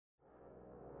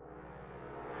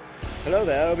Hello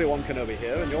there, Obi-Wan Kenobi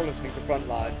here, and you're listening to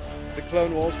Frontlines, the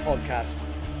Clone Wars podcast,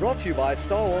 brought to you by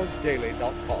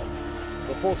StarWarsDaily.com.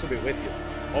 The Force will be with you,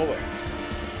 always.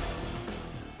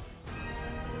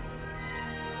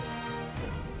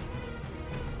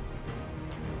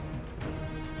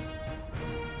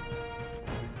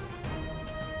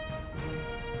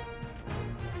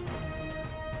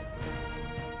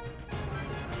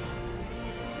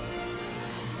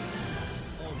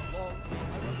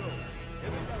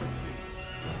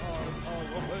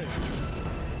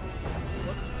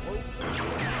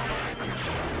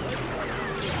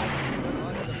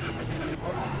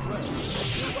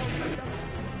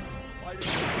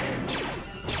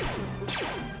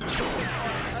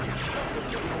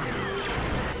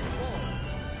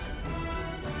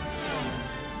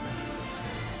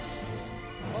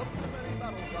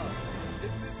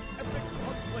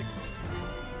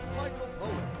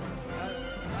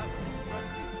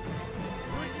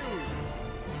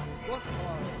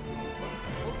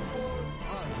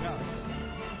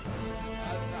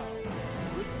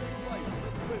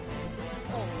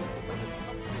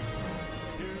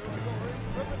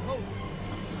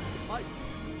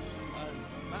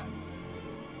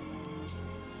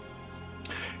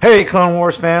 Hey, Clone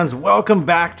Wars fans, welcome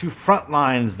back to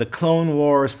Frontlines, the Clone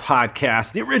Wars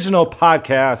podcast, the original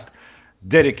podcast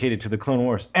dedicated to the Clone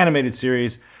Wars animated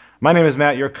series. My name is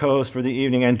Matt, your co-host for the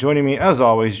evening, and joining me, as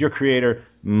always, your creator,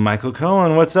 Michael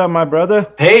Cohen. What's up, my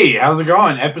brother? Hey, how's it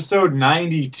going? Episode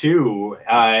 92,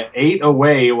 8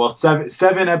 away, well,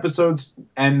 seven episodes,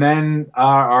 and then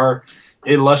our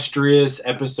illustrious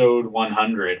episode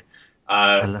 100,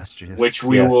 which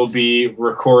we will be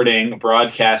recording,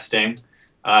 broadcasting,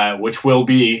 which will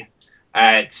be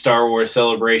at Star Wars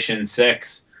Celebration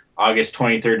 6, August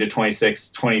 23rd to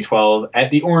 26th, 2012, at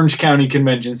the Orange County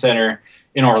Convention Center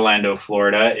in Orlando,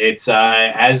 Florida. It's,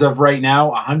 as of right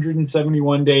now,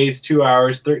 171 days, 2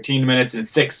 hours, 13 minutes, and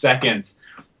 6 seconds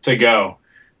to go.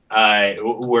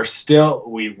 We're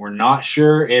not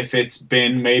sure if it's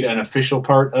been made an official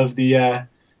part of the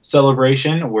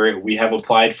celebration, where we have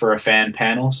applied for a fan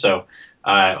panel, so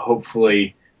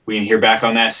hopefully we can hear back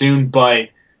on that soon, but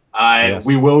yes,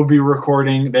 we will be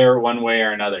recording there one way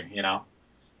or another, you know.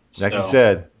 Like you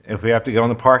said, if we have to go in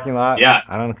the parking lot, yeah,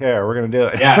 I don't care. We're going to do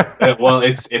it. Yeah, well,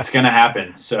 it's going to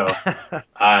happen. So,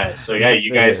 yes,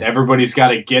 you guys, everybody's got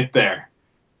to get there.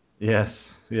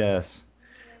 Yes.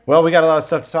 Well, we got a lot of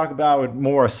stuff to talk about with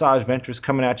more Asajj Ventress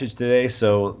coming at you today,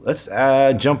 so let's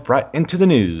jump right into the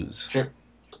news. Sure.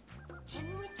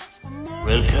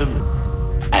 Welcome.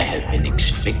 I have been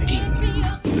expecting you.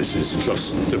 This is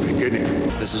just the beginning.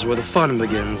 This is where the fun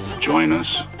begins. Join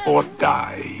us or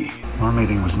die. Our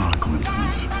meeting was not a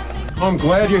coincidence. I'm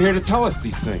glad you're here to tell us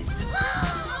these things.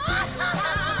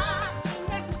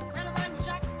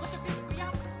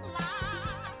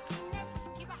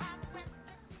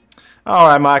 All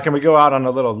right, Mike, and we go out on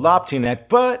a little lofty neck,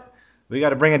 but we got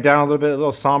to bring it down a little bit, a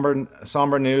little somber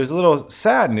news, a little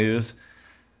sad news.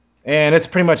 And it's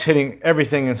pretty much hitting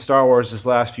everything in Star Wars this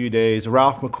last few days.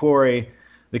 Ralph McQuarrie,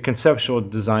 the conceptual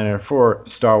designer for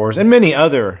Star Wars and many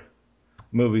other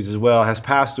movies as well, has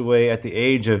passed away at the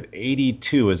age of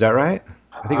 82. Is that right?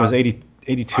 I think it was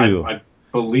 82. I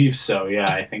believe so. Yeah,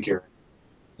 I think you're.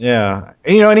 Yeah,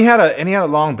 and he had a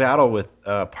long battle with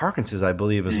Parkinson's, I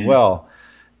believe, as well,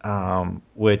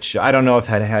 which I don't know if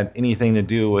had anything to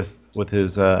do with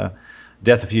his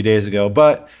death a few days ago,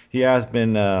 but he has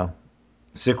been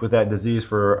sick with that disease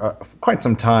for quite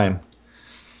some time.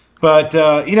 But,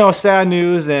 sad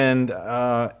news. And,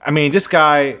 this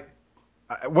guy,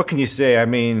 what can you say? I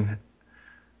mean,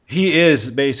 he is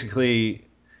basically,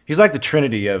 he's like the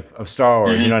Trinity of Star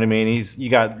Wars. Mm-hmm. You know what I mean? You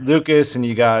got Lucas, and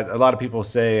you got a lot of people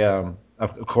say, of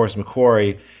course,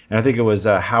 McQuarrie. And I think it was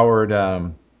Howard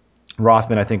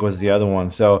Rothman, I think was the other one.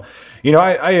 So,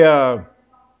 I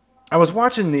was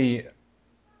watching the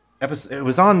episode. It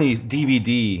was on the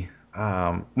DVD.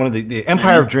 One of the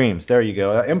Empire of Dreams. There you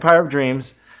go. Empire of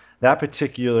Dreams. That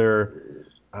particular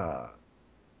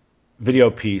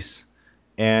video piece.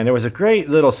 And there was a great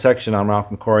little section on Ralph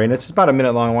McQuarrie, and it's about a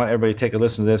minute long. I want everybody to take a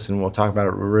listen to this, and we'll talk about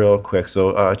it real quick.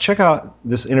 So check out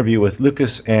this interview with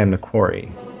Lucas and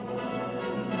McQuarrie.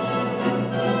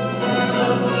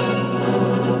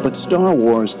 But Star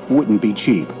Wars wouldn't be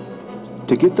cheap.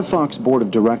 To get the Fox Board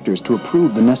of Directors to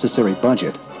approve the necessary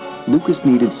budget, Lucas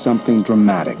needed something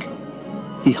dramatic.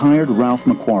 He hired Ralph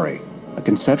McQuarrie, a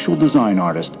conceptual design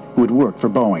artist who had worked for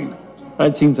Boeing.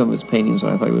 I'd seen some of his paintings,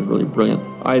 and I thought he was really brilliant.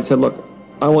 I had said, look,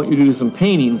 I want you to do some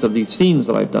paintings of these scenes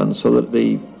that I've done so that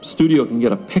the studio can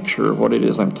get a picture of what it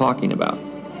is I'm talking about.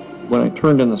 When I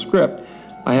turned in the script,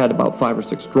 I had about 5 or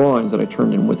 6 drawings that I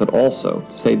turned in with it also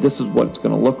to say this is what it's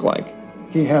going to look like.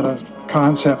 He had a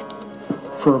concept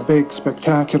for a big,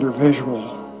 spectacular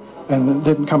visual, and it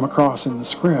didn't come across in the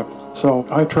script. So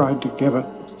I tried to give it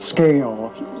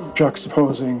scale,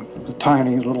 juxtaposing the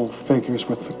tiny little figures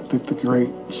with the great,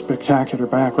 spectacular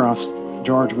backgrounds.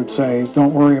 George would say,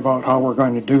 don't worry about how we're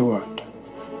going to do it.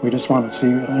 We just want to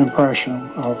see an impression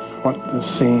of what the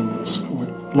scenes would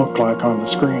look like on the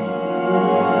screen.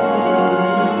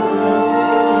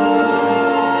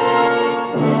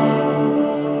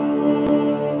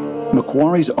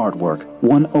 McQuarrie's artwork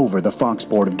won over the Fox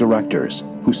Board of Directors,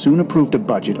 who soon approved a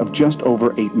budget of just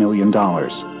over $8 million.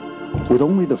 With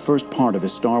only the first part of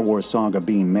his Star Wars saga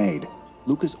being made,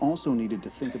 Lucas also needed to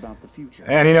think about the future.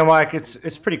 And you know, Mike,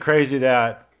 it's pretty crazy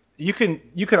that you can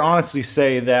honestly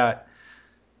say that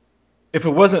if it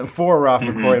wasn't for Ralph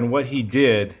McQuarrie and what he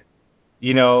did,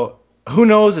 you know, who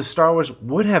knows if Star Wars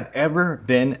would have ever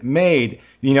been made.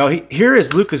 You know, here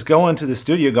is Lucas going to the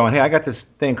studio going, hey, I got this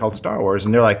thing called Star Wars.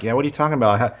 And they're like, yeah, what are you talking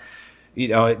about? You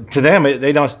know, to them,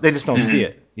 they just don't see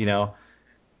it, you know.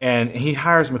 And he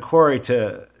hires McQuarrie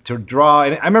to draw.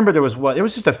 And I remember it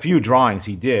was just a few drawings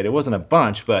he did. It wasn't a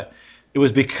bunch, but it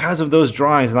was because of those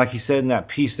drawings. And like he said in that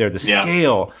piece there, the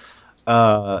scale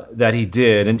that he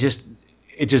did. And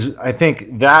I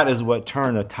think that is what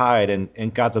turned the tide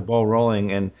and got the ball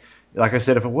rolling. And like I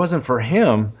said, if it wasn't for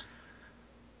him,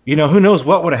 you know, who knows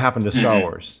what would have happened to Star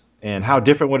Wars and how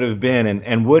different would it have been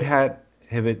and would have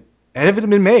it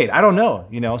been made? I don't know,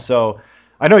 you know. So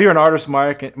I know you're an artist,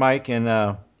 Mike,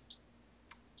 and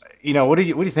you know, what do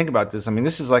you think about this? I mean,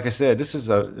 this is, like I said, this is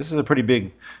a pretty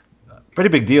big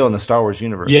deal in the Star Wars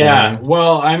universe. Yeah, you know?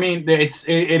 Well, I mean, it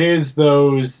is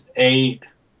those 8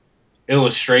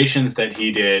 illustrations that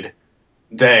he did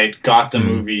that got the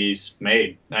movies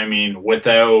made. I mean,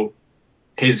 without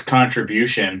his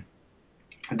contribution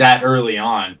that early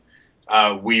on,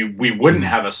 we wouldn't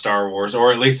have a Star Wars,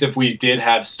 or at least if we did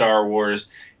have Star Wars,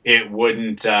 it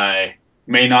wouldn't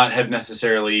may not have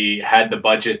necessarily had the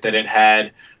budget that it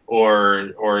had,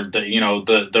 or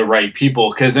the right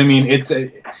people. Because I mean,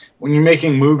 when you're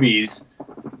making movies,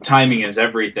 timing is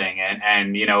everything,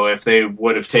 and you know, if they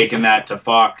would have taken that to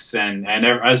Fox and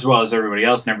as well as everybody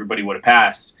else, and everybody would have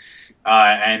passed,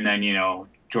 and then, you know,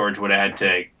 George would have had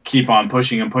to keep on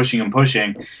pushing and pushing and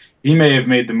pushing. He may have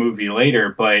made the movie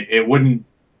later, but it wouldn't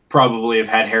probably have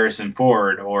had Harrison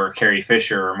Ford or Carrie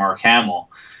Fisher or Mark Hamill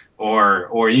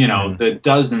or you know, the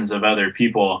dozens of other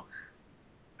people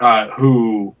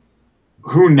who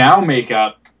now make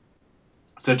up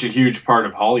such a huge part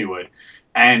of Hollywood.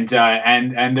 And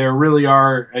there really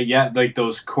are like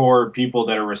those core people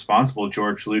that are responsible,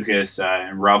 George Lucas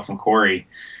and Ralph McQuarrie,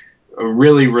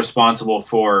 really responsible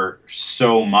for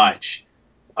so much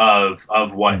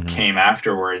of what came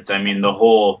afterwards. I mean, the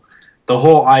whole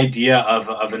idea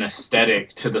of an aesthetic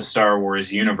to the Star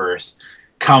Wars universe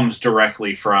comes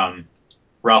directly from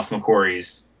Ralph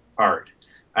McQuarrie's art.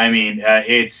 I mean,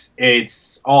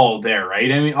 it's all there,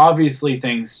 right? I mean, obviously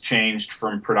things changed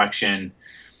from production,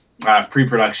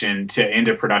 pre-production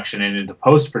into production and into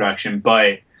post-production,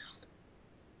 but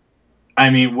I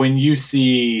mean, when you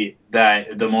see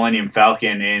that the Millennium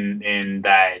Falcon in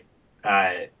that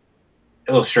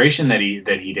illustration that he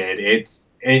did,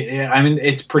 I mean,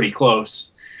 it's pretty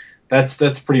close.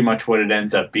 That's pretty much what it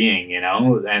ends up being, you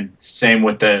know. And same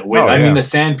with I mean, the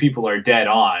Sand People are dead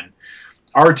on.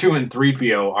 R2 and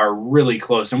 3PO are really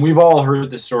close, and we've all heard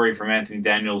the story from Anthony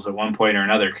Daniels at one point or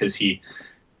another, because he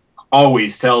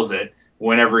always tells it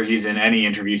whenever he's in any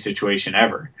interview situation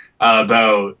ever,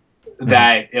 about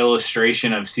that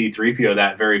illustration of C-3PO,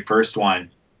 that very first one,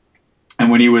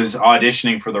 and when he was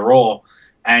auditioning for the role,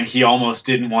 and he almost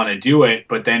didn't want to do it,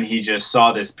 but then he just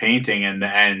saw this painting,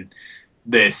 and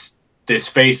this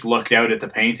face looked out at the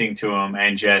painting to him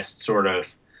and just sort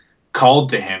of called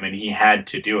to him, and he had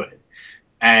to do it.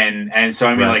 And so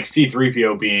I mean, like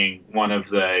C-3PO being one of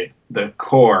the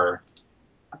core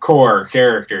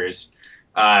characters,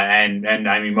 and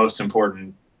I mean, most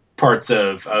important parts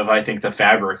of I think the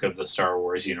fabric of the Star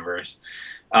Wars universe,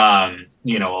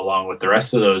 you know, along with the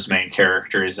rest of those main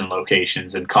characters and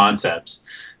locations and concepts.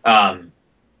 And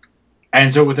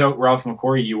so without Ralph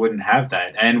McQuarrie, you wouldn't have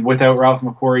that. And without Ralph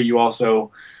McQuarrie, you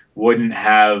also wouldn't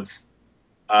have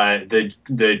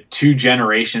the 2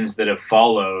 generations that have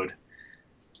followed,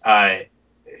 that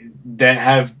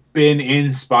have been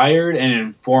inspired and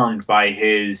informed by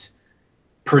his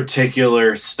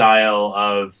particular style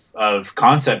of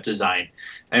concept design.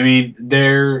 I mean,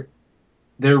 there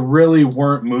really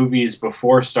weren't movies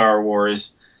before Star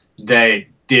Wars that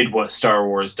did what Star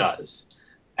Wars does.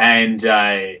 And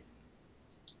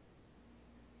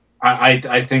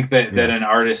I think that an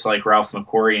artist like Ralph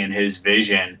McQuarrie and his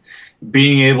vision,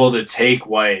 being able to take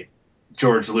what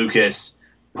George Lucas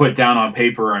put down on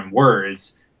paper and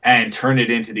words and turn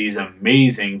it into these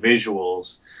amazing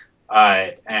visuals,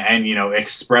 and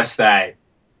express that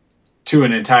to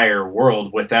an entire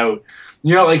world without,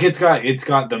 like it's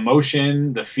got the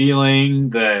motion, the feeling,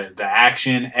 the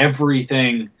action,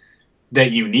 everything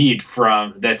that you need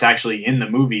from that's actually in the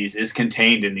movies is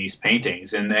contained in these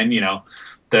paintings. And then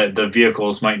the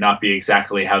vehicles might not be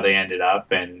exactly how they ended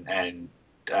up, and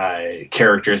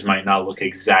characters might not look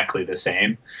exactly the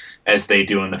same as they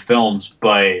do in the films,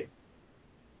 but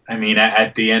I mean,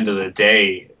 at the end of the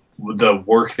day, the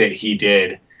work that he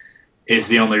did is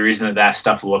the only reason that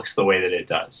stuff looks the way that it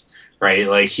does, right?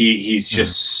 Like he's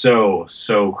just so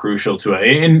crucial to it.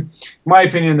 In my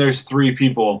opinion, there's 3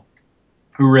 people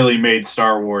who really made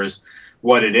Star Wars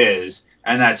what it is,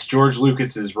 and that's George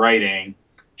Lucas's writing,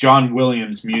 John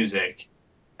Williams' music,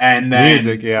 and then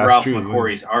Ralph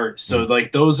McQuarrie's art. So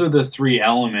like those are the 3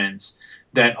 elements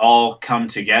that all come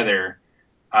together,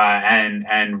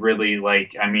 and really,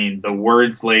 like, I mean, the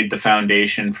words laid the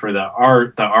foundation for the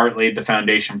art laid the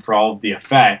foundation for all of the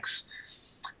effects,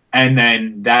 and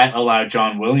then that allowed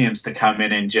John Williams to come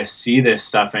in and just see this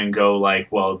stuff and go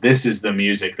like, well, this is the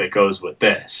music that goes with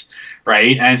this,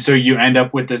 right? And so you end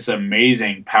up with this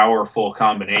amazing, powerful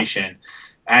combination,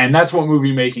 and that's what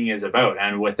movie making is about.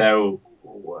 And without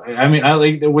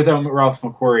Ralph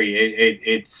McQuarrie,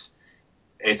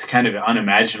 it's kind of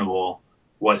unimaginable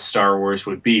what Star Wars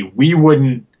would be. We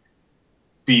wouldn't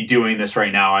be doing this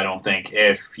right now, I don't think,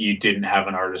 if you didn't have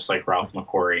an artist like Ralph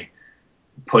McQuarrie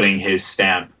putting his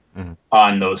stamp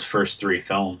on those first 3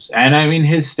 films. And I mean,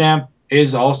 his stamp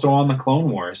is also on the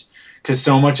Clone Wars, because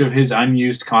so much of his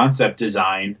unused concept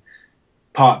design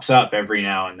pops up every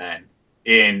now and then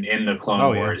in the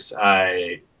Clone Wars,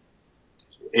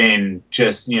 in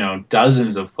just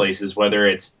dozens of places, whether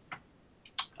it's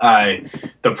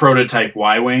the prototype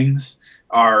Y-wings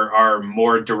are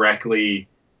more directly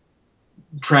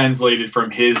translated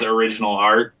from his original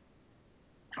art.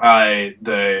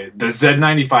 The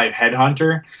Z95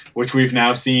 Headhunter, which we've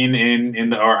now seen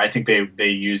or I think they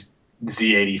used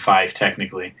Z85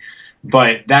 technically,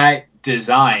 but that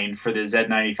design for the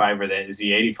Z95 or the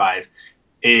Z85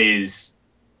 is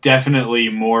definitely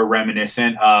more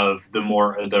reminiscent of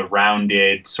the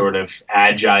rounded, sort of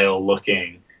agile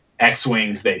looking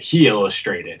X-Wings that he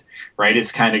illustrated, right?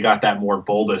 It's kind of got that more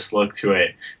bulbous look to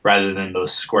it rather than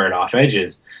those squared off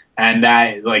edges. And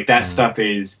that stuff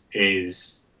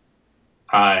is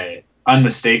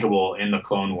unmistakable in the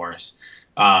Clone Wars.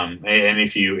 And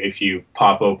if you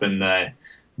pop open the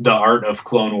Art of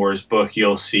Clone Wars book,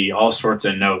 you'll see all sorts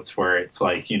of notes where it's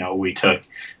like, we took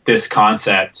this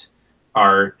concept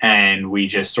art and we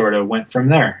just sort of went from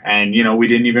there, and we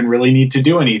didn't even really need to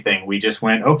do anything. We just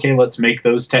went, okay, let's make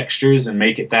those textures and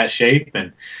make it that shape.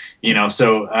 And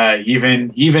so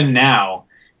even now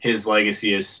his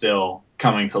legacy is still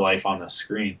coming to life on the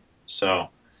screen. So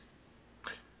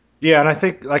yeah, and I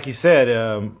think, like you said,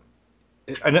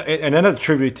 another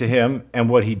tribute to him and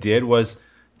what he did was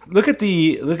look at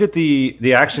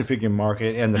the action figure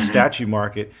market and the statue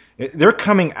market. They're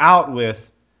coming out with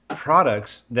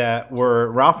products that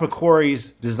were Ralph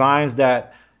McQuarrie's designs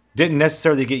that didn't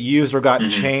necessarily get used or got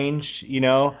changed,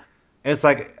 and it's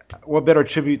like, what better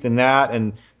tribute than that?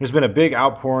 And there's been a big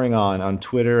outpouring on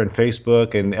Twitter and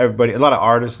Facebook, and everybody, a lot of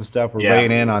artists and stuff were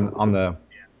weighing in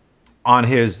on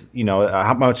his,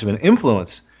 how much of an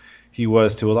influence he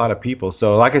was to a lot of people.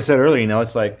 So like I said earlier,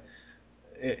 it's like,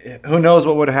 who knows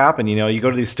what would happen? You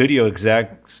go to these studio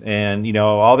execs and,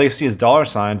 all they see is dollar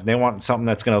signs, and they want something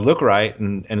that's going to look right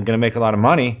and going to make a lot of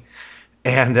money.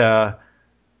 And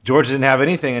George didn't have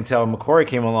anything until McQuarrie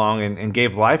came along and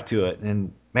gave life to it.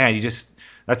 And man,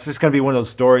 that's just going to be one of those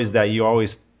stories that you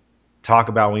always talk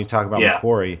about when you talk about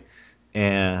McQuarrie,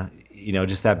 and,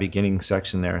 just that beginning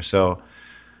section there. So,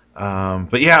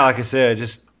 but yeah, like I said,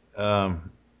 just not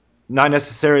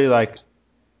necessarily like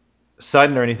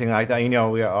sudden or anything like that.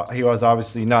 He was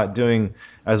obviously not doing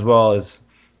as well as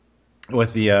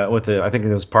with the I think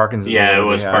it was Parkinson's. Yeah, it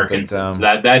was Parkinson's.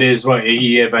 But, that is what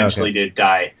he eventually did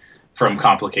die from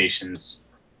complications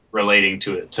relating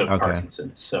to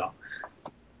Parkinson's. So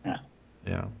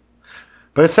yeah.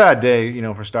 But a sad day,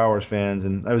 for Star Wars fans,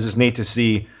 and it was just neat to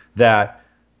see that,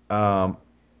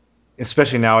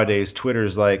 especially nowadays,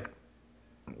 Twitter's like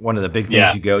one of the big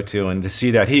things you go to, and to see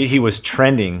that he was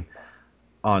trending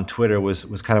on Twitter was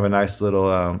kind of a nice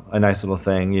little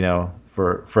thing,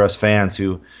 for us fans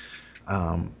who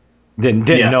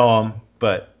didn't know him,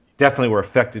 but definitely were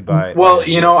affected by it. Well,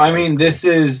 I mean, this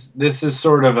is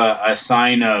sort of a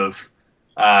sign of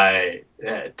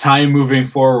time moving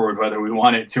forward, whether we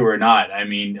want it to or not. I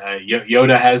mean,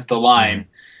 Yoda has the line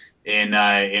in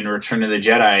Return of the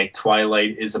Jedi,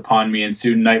 "Twilight is upon me, and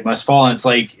soon night must fall." And it's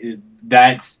like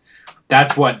that's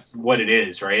what it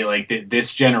is, right? Like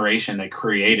this generation that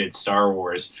created Star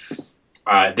Wars.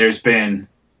 There's been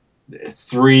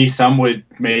 3, some would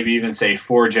maybe even say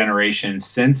 4 generations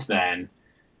since then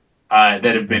that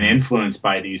have been influenced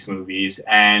by these movies,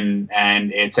 and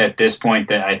it's at this point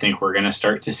that I think we're going to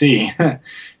start to see, we're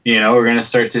going to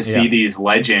start to see these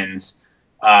legends,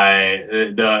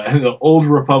 the old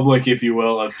republic, if you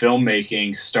will, of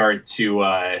filmmaking start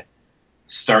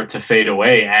to fade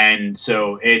away. And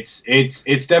so it's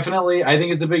definitely, I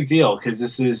think it's a big deal, because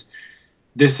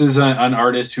this is an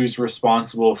artist who's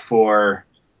responsible for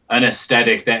an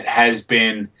aesthetic that has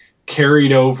been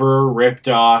carried over, ripped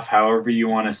off, however you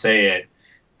want to say it,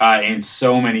 in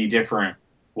so many different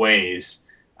ways,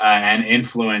 and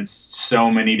influenced so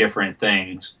many different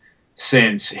things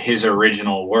since his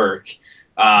original work.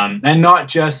 And not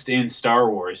just in Star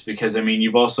Wars, because, I mean,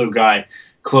 you've also got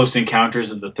Close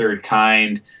Encounters of the Third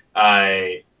Kind,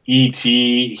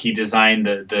 E.T. He designed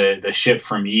the ship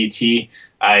from E.T.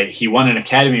 He won an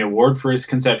Academy Award for his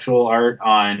conceptual art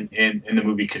in the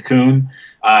movie Cocoon.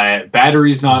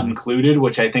 Batteries Not Included,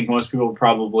 which I think most people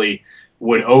probably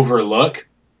would overlook.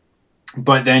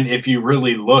 But then if you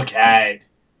really look at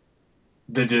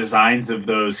the designs of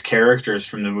those characters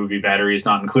from the movie Batteries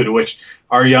Not Included, which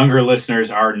our younger listeners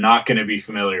are not going to be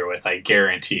familiar with, I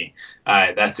guarantee.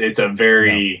 It's a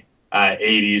very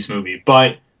 80s movie.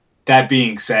 But that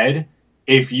being said,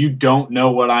 if you don't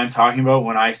know what I'm talking about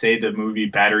when I say the movie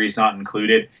Batteries Not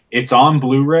Included, it's on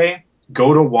Blu-ray.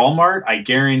 Go to Walmart. I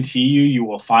guarantee you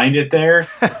will find it there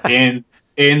in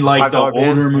like the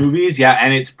older movies. Yeah,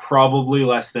 and it's probably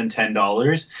less than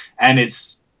 $10. And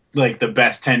it's like the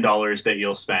best $10 that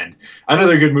you'll spend.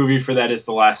 Another good movie for that is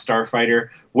The Last Starfighter,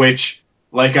 which,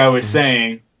 like I was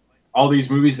saying, all these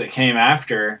movies that came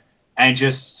after and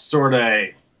just sort of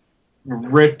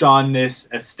ripped on this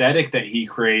aesthetic that he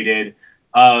created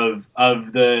of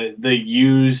the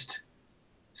used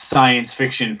science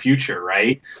fiction future,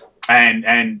 right?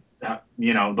 And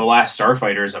The Last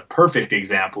Starfighter is a perfect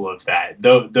example of that.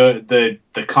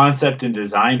 The concept and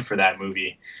design for that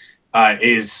movie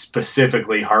is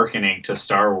specifically hearkening to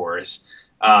Star Wars,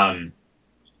 and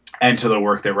to the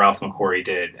work that Ralph McQuarrie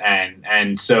did.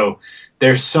 And so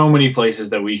there's so many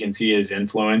places that we can see his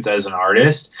influence as an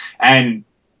artist. And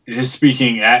just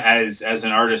speaking as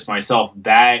an artist myself,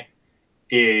 that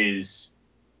is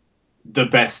the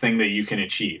best thing that you can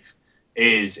achieve,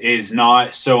 is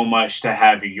not so much to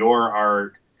have your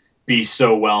art be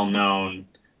so well known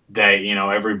that,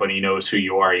 everybody knows who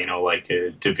you are, like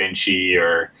Da Vinci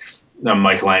or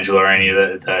Michelangelo or any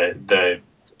of the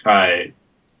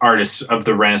artists of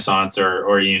the Renaissance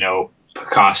or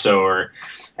Picasso or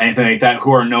anything like that,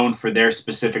 who are known for their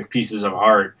specific pieces of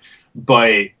art,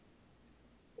 but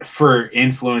for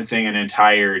influencing an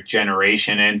entire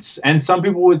generation, and some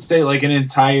people would say like an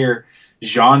entire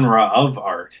genre of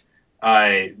art.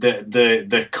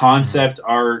 The concept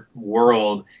art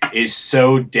world is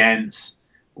so dense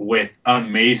with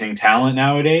amazing talent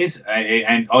nowadays,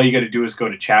 and all you got to do is go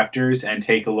to Chapters and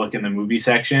take a look in the movie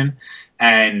section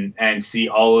and see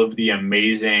all of the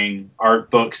amazing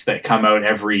art books that come out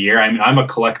every year. I mean, I'm a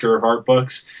collector of art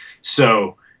books,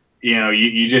 so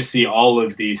you just see all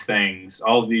of these things,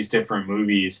 all of these different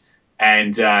movies,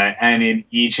 and in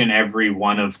each and every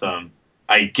one of them,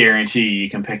 I guarantee you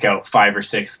can pick out 5 or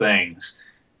 6 things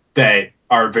that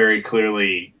are very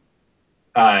clearly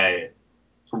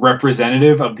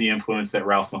representative of the influence that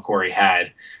Ralph McQuarrie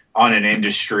had on an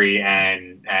industry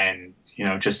and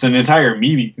just an entire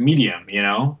medium.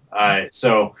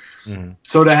 So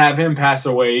to have him pass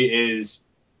away is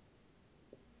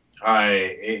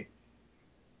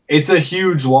it's a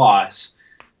huge loss,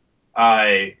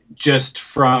 just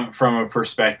from a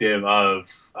perspective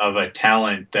of a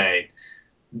talent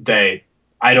that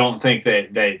I don't think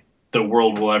that the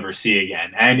world will ever see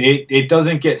again. And it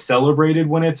doesn't get celebrated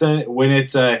when it's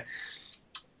a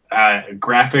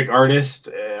graphic artist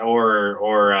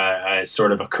or a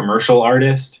sort of a commercial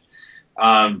artist,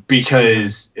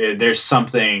 because there's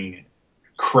something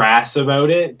crass about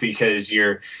it, because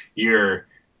you're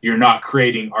not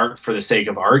creating art for the sake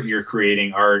of art. You're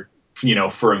creating art,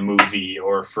 for a movie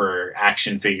or for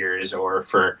action figures or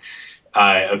for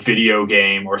a video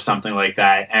game or something like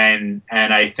that. And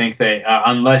I think that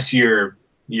unless you're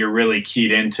really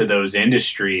keyed into those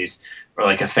industries or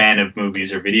like a fan of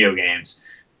movies or video games,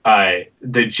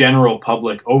 the general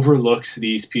public overlooks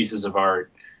these pieces of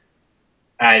art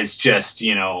as just,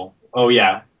 oh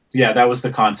yeah, yeah, that was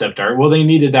the concept art. Well, they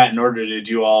needed that in order to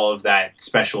do all of that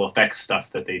special effects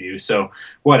stuff that they do. So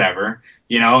whatever,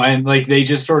 and like they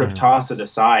just sort of toss it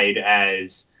aside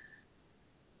as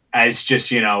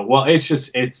just, well,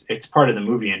 it's part of the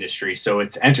movie industry. So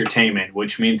it's entertainment,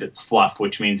 which means it's fluff,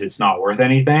 which means it's not worth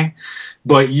anything.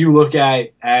 But you look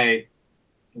at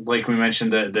like we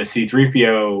mentioned, the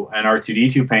C-3PO and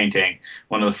R2-D2 painting,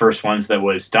 one of the first ones that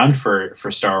was done for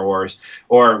Star Wars,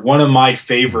 or one of my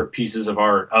favorite pieces of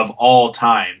art of all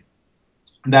time,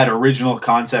 that original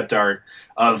concept art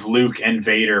of Luke and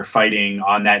Vader fighting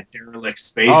on that derelict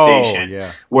space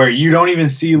station, where you don't even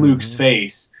see Luke's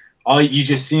face. You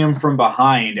just see him from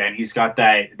behind, and he's got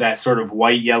that sort of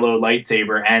white-yellow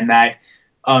lightsaber and that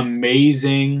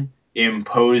amazing,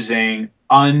 imposing,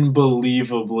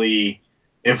 unbelievably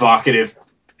evocative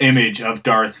image of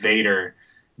Darth Vader,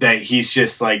 that he's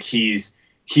just like, he's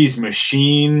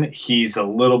machine, he's a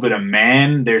little bit of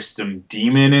man, there's some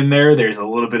demon in there's a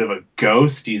little bit of a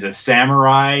ghost, he's a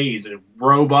samurai, he's a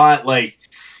robot. Like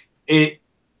it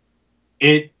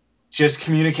just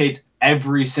communicates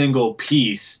every single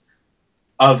piece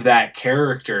of that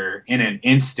character in an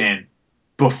instant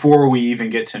before we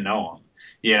even get to know him.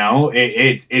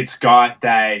 It's got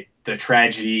the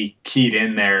tragedy keyed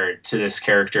in there to this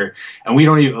character, and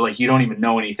you don't even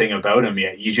know anything about him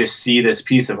yet. You just see this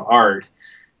piece of art,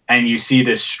 and you see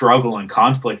this struggle and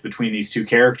conflict between these two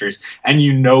characters, and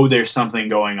there's something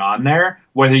going on there,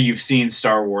 whether you've seen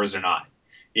Star Wars or not.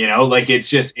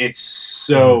 It's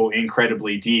so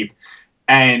incredibly deep.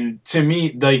 And to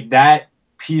me, like, that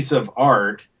piece of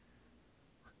art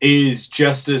is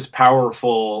just as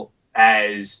powerful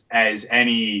as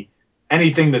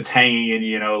anything that's hanging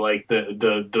in, like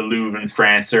the Louvre in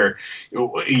France, or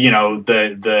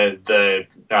the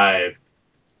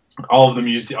all of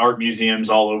the art museums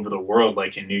all over the world,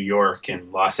 like in New York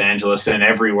and Los Angeles and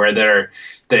everywhere, that are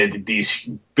these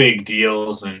big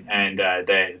deals, and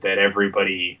that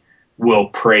everybody will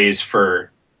praise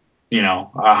for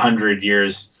 100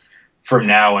 years from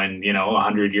now, and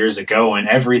 100 years ago, and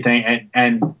everything,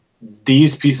 and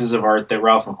these pieces of art that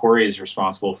Ralph McQuarrie is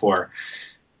responsible for,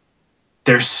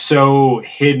 they're so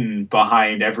hidden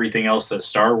behind everything else that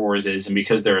Star Wars is, and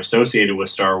because they're associated with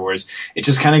Star Wars, it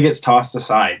just kind of gets tossed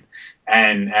aside,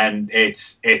 and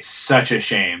it's such a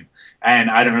shame. And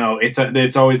I don't know,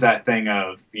 it's always that thing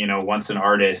of, once an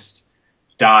artist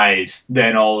dies,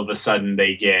 then all of a sudden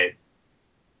they get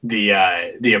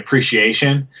the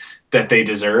appreciation that they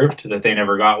deserved, that they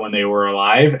never got when they were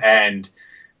alive, and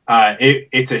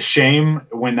it's a shame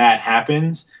when that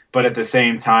happens. But at the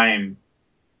same time,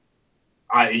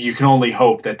 you can only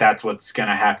hope that that's what's going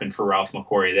to happen for Ralph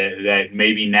McQuarrie, that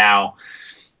maybe now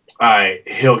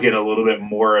he'll get a little bit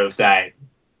more of that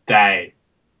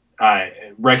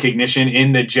recognition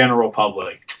in the general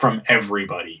public from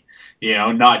everybody,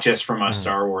 not just from us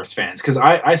Star Wars fans. Because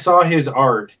I saw his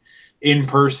art in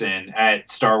person at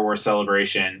Star Wars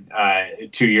Celebration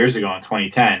 2 years ago in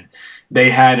 2010. They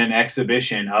had an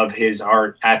exhibition of his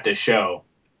art at the show.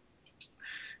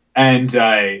 And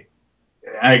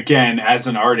again, as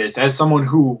an artist, as someone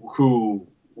who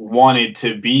wanted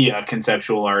to be a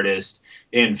conceptual artist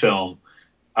in film,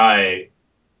 to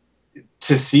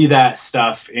see that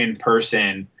stuff in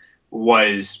person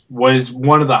was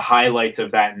one of the highlights of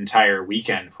that entire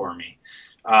weekend for me.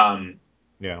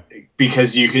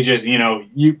 Because you could just,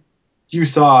 you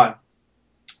saw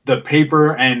the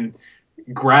paper and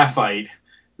graphite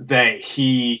that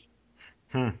he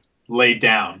laid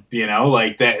down,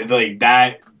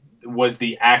 that was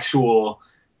the actual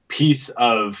piece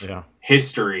of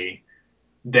history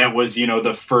that was,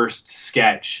 the first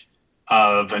sketch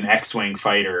of an X-Wing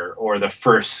fighter, or the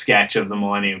first sketch of the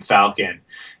Millennium Falcon.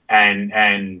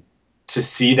 And to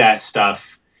see that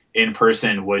stuff in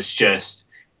person was just,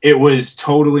 it was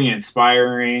totally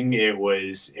inspiring. It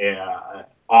was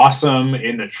awesome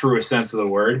in the truest sense of the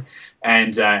word.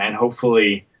 And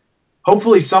hopefully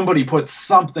somebody puts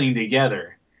something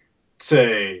together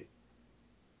to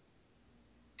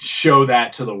show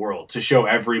that to the world, to show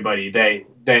everybody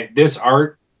that this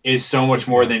art is so much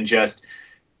more than just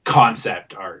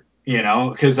concept art,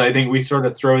 because I think we sort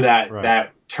of throw that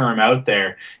term out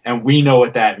there, and we know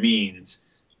what that means,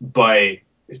 but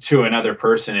to another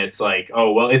person it's like,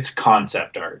 oh well, it's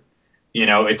concept art,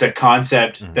 it's a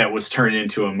concept that was turned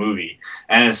into a movie.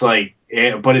 And it's like,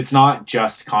 but it's not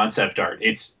just concept art,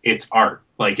 it's art.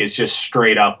 Like, it's just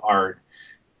straight up art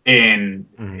in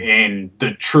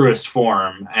the truest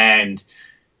form, and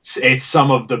it's some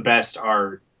of the best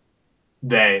art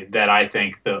that I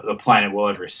think the planet will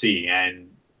ever see. And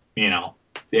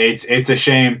it's a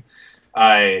shame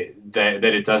that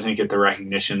it doesn't get the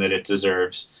recognition that it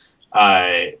deserves.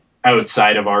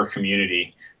 outside of our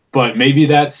community. But maybe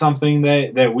that's something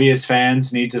that we as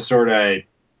fans need to sort of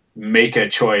make a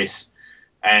choice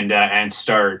and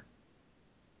start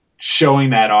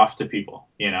showing that off to people.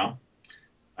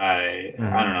 I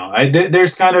don't know.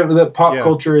 There's kind of the pop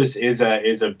culture is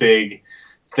a big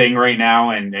thing right now,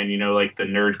 and like the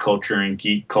nerd culture and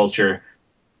geek culture.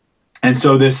 And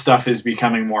so this stuff is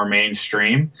becoming more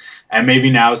mainstream, and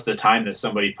maybe now's the time that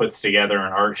somebody puts together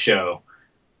an art show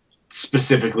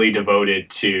specifically devoted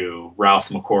to Ralph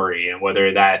McQuarrie, and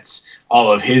whether that's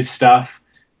all of his stuff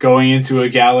going into a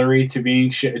gallery to be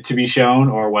shown,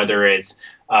 or whether it's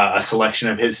a selection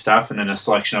of his stuff and then a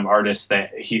selection of artists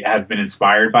that have been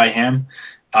inspired by him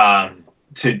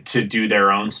to do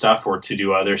their own stuff, or to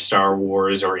do other Star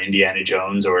Wars or Indiana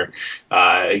Jones or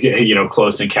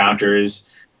Close Encounters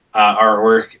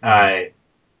artwork.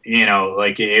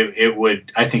 It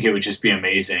would. I think it would just be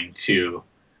amazing to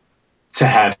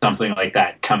have something like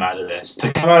that come out of this.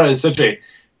 To come out of such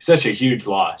a huge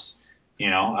loss.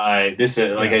 This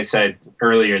like I said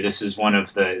earlier, this is one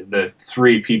of the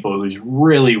three people who's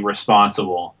really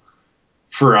responsible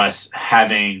for us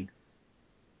having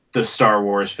the Star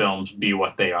Wars films be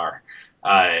what they are.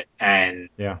 It's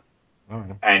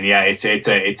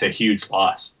a huge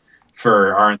loss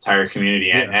for our entire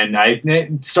community.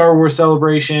 And Star Wars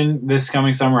Celebration this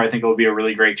coming summer, I think it will be a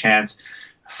really great chance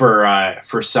for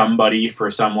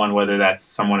someone, whether that's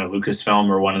someone at Lucasfilm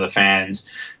or one of the fans,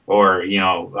 or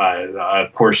a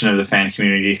portion of the fan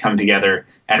community, to come together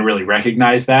and really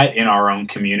recognize that in our own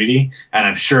community. And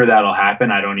I'm sure that'll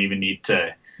happen. I don't even need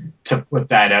to put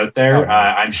that out there.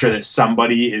 I'm sure that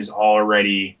somebody is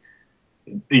already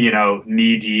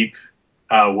knee deep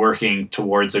working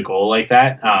towards a goal like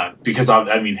that, because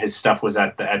his stuff was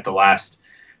at the last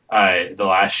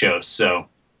show. So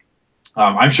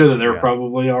I'm sure that there are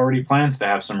probably already plans to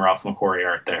have some Ralph McQuarrie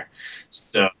art there.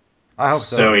 So I hope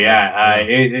so.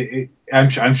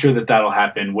 I'm sure that that'll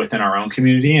happen within our own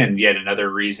community, and yet another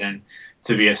reason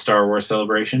to be a Star Wars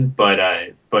Celebration. But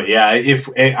if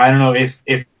I don't know if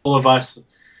all of us,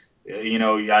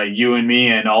 you and me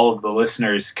and all of the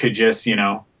listeners could just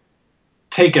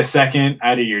take a second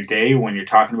out of your day when you're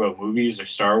talking about movies or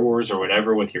Star Wars or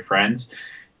whatever with your friends,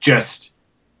 just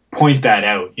point that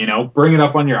out, bring it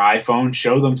up on your iPhone,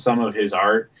 show them some of his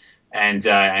art, and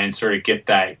sort of get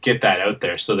that out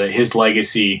there, so that his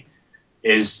legacy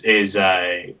is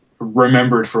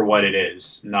remembered for what it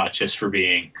is, not just for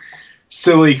being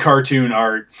silly cartoon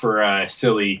art for a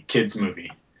silly kids movie.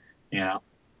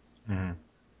 Mm-hmm.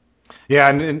 Yeah,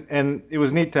 and it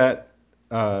was neat that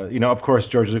of course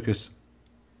George Lucas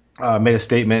made a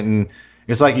statement, and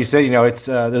it's like you said, it's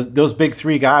those big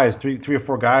three or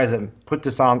four guys that put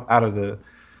this on the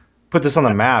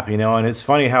map, and it's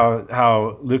funny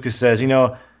how Lucas says, he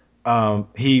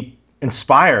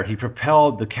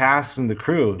propelled the cast and the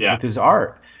crew with his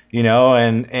art,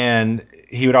 and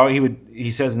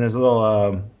he says in his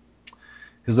little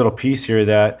piece here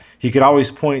that he could always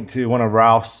point to one of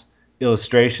Ralph's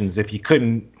illustrations. If he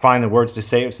couldn't find the words to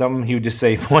say something, he would just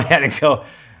say, point at it and go,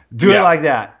 do it like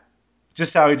that.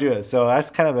 Just how he do it. So that's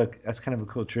kind of a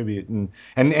cool tribute. And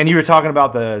you were talking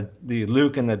about the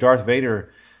Luke and the Darth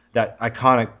Vader, that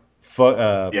iconic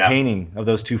painting of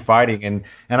those two fighting, and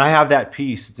I have that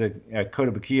piece. It's a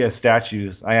Kotobukiya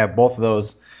statues. I have both of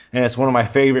those, and it's one of my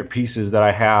favorite pieces that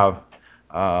I have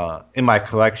in my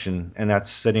collection, and that's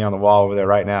sitting on the wall over there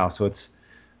right now. So it's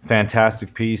a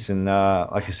fantastic piece, and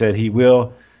like I said, he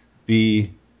will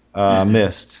be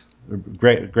missed.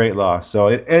 Great loss. So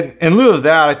in lieu of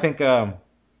that, I think that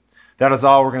is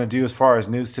all we're going to do as far as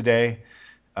news today.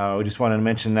 We just wanted to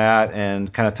mention that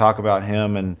and kind of talk about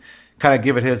him and kind of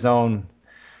give it his own,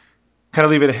 kind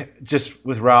of leave it just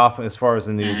with Ralph as far as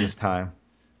the news this time.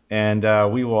 And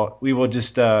we will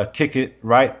just kick it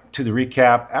right to the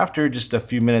recap after just a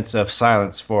few minutes of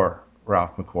silence for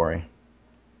Ralph McQuarrie.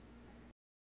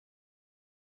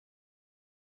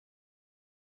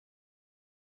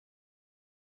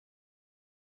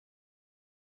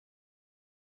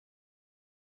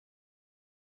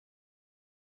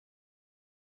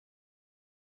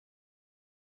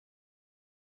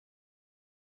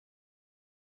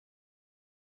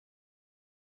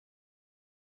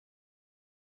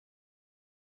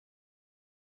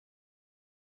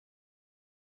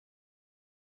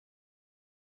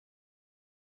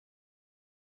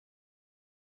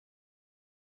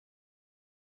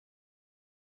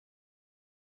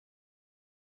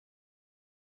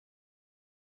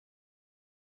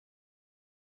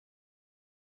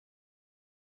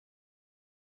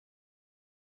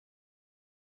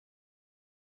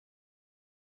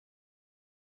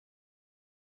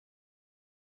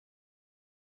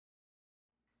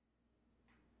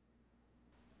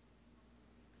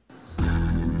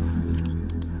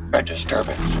 A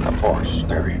disturbance in the Force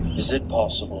theory. Is it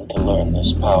possible to learn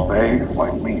this power? They,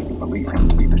 like me, believe him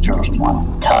to be the chosen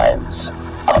one. Time's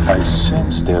up. I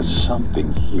sense there's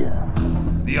something here.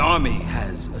 The army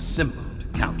has assembled,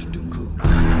 Count Dooku.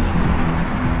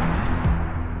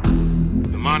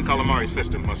 The Mon Calamari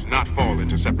system must not fall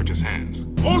into Separatist hands.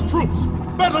 All troops,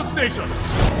 battle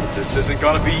stations! This isn't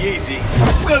gonna be easy.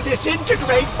 We'll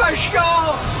disintegrate for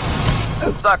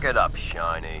sure! Suck it up,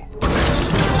 Shiny.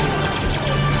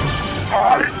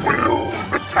 I will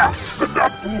attack the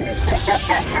Naboo!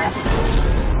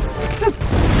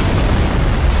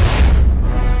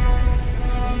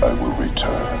 I will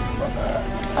return, Mother.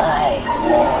 I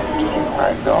warned you.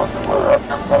 I don't work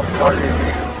for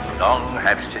free. Long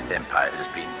have Sith empires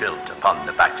been built upon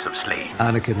the backs of slaves.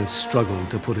 Anakin has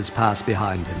struggled to put his past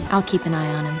behind him. I'll keep an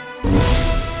eye on him.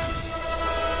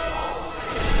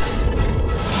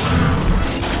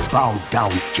 Bow down,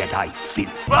 Jedi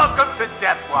filth. Welcome to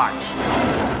Death Watch.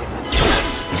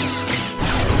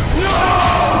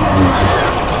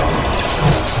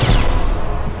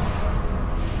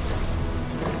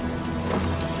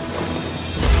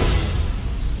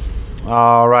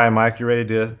 All right, Mike, you ready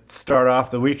to start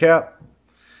off the recap?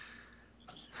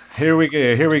 Here we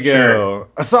go. Sure.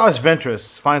 Asajj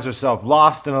Ventress finds herself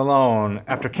lost and alone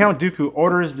after Count Dooku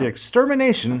orders the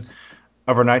extermination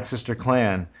of her Night Sister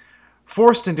clan.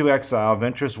 Forced into exile,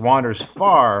 Ventress wanders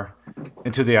far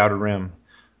into the Outer Rim,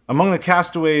 among the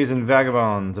castaways and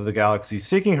vagabonds of the galaxy,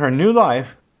 seeking her new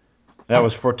life that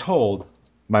was foretold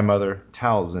by Mother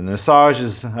Talzin. Asajj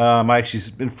is, Mike,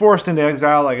 she's been forced into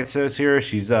exile, like it says here.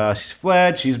 She's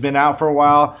fled. She's been out for a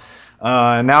while.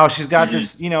 Now she's got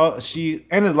this, she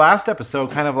ended last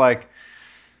episode kind of like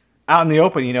out in the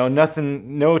open,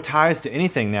 nothing, no ties to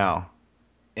anything now.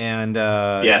 And,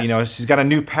 yes. She's got a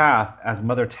new path, as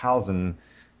Mother Talzin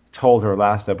told her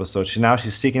last episode.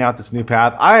 She's seeking out this new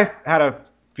path. I had a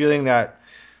feeling that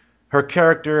her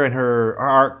character and her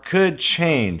arc could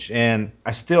change, and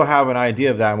I still have an idea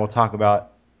of that, and we'll talk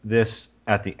about this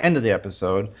at the end of the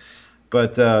episode.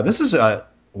 But this is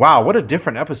wow, what a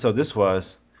different episode this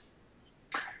was.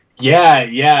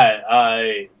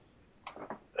 Yeah.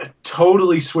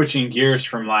 Totally switching gears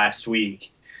from last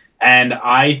week, and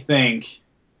I think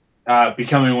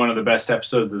becoming one of the best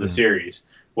episodes of the series,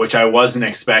 which I wasn't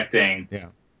expecting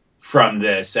from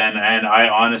this, and I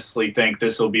honestly think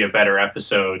this will be a better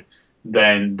episode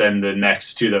than the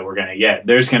next two that we're going to get.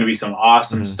 There's going to be some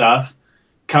awesome stuff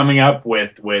coming up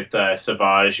with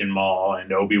Savage and Maul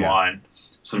and Obi-Wan,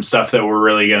 some stuff that we're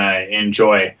really going to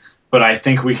enjoy. But I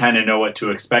think we kind of know what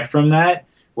to expect from that.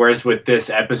 Whereas with this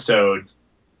episode,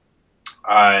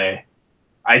 I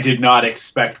did not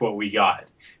expect what we got.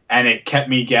 And it kept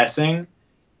me guessing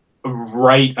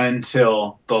right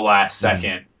until the last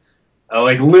second.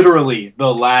 Like literally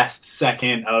the last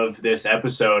second of this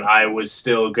episode, I was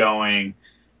still going,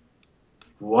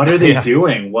 what are they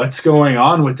doing? What's going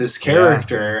on with this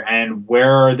character? And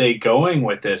where are they going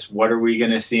with this? What are we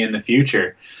going to see in the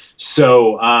future?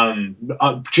 So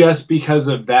just because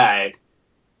of that,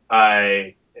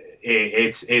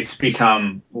 it's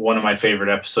become one of my favorite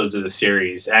episodes of the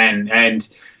series. And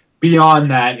beyond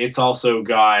that, it's also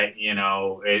got,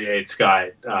 it's got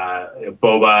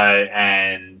Boba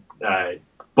and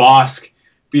Bosk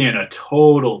being a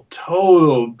total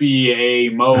BA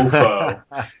mofo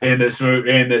in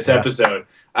this episode.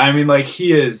 I mean, like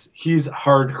he's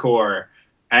hardcore,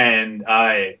 and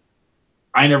I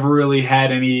never really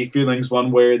had any feelings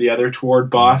one way or the other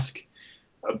toward Bosk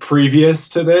previous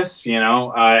to this, and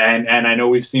I know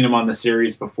we've seen him on the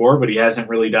series before, but he hasn't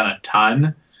really done a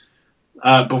ton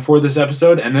before this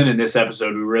episode. And then in this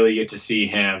episode, we really get to see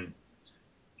him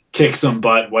kick some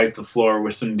butt, wipe the floor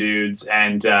with some dudes,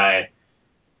 and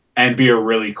be a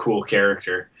really cool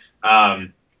character.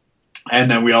 And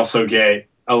then we also get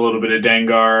a little bit of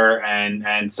Dengar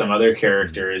and some other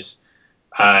characters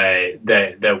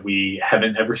that we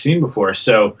haven't ever seen before.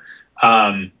 So,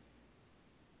 I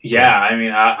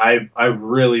mean, I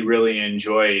really, really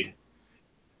enjoyed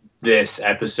this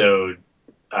episode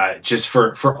just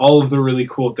for all of the really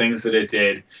cool things that it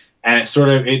did. And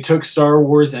it took Star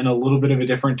Wars in a little bit of a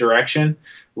different direction,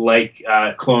 like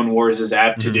Clone Wars is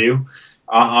apt to do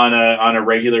on a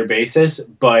regular basis.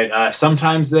 But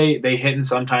sometimes they hit and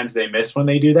sometimes they miss when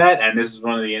they do that. And this is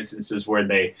one of the instances where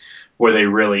they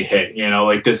really hit.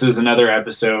 Like this is another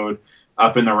episode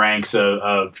up in the ranks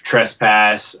of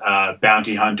Trespass,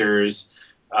 Bounty Hunters,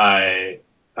 the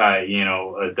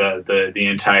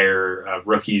entire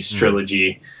Rookies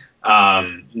trilogy.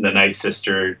 The Night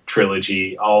Sister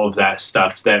trilogy, all of that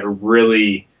stuff that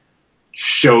really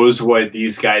shows what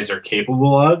these guys are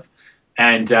capable of.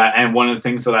 And one of the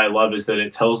things that I love is that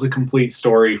it tells a complete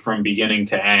story from beginning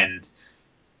to end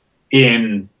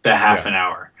in the half an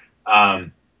hour.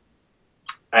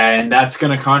 And that's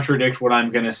going to contradict what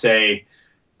I'm going to say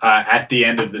at the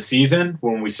end of the season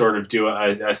when we sort of do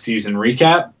a season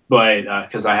recap, but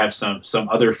because I have some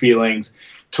other feelings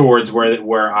towards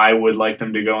where I would like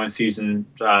them to go in season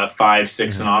 5,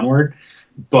 6, and onward.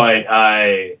 But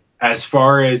as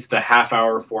far as the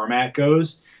half-hour format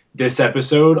goes, this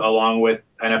episode, along with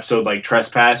an episode like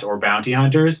Trespass or Bounty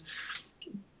Hunters,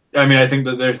 I mean, I think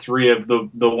that they're three of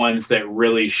the ones that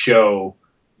really show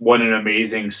what an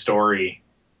amazing story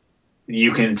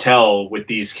you can tell with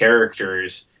these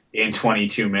characters in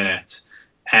 22 minutes,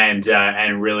 and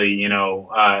really,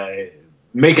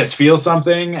 make us feel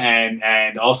something,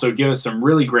 and also give us some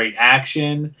really great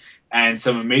action and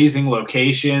some amazing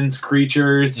locations,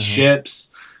 creatures,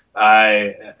 ships,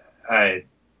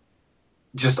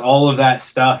 just all of that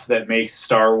stuff that makes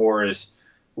Star Wars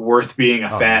worth being a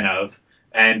fan of,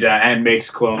 and makes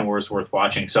Clone Wars worth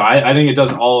watching. So I think it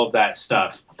does all of that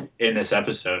stuff in this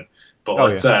episode.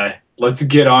 But let's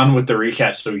get on with the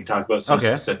recap so we can talk about some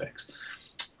specifics.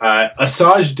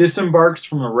 Asajj disembarks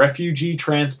from a refugee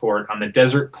transport on the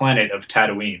desert planet of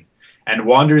Tatooine and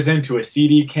wanders into a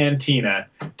seedy cantina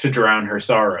to drown her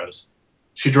sorrows.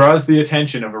 She draws the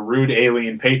attention of a rude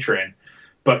alien patron,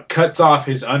 but cuts off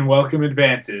his unwelcome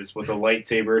advances with a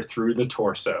lightsaber through the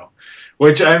torso.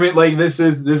 Which, I mean, like, this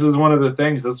is one of the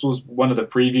things. This was one of the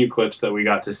preview clips that we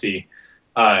got to see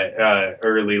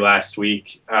early last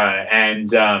week,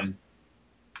 and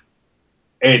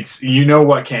it's, you know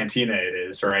what cantina it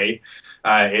is, right?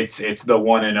 It's the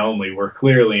one and only. We're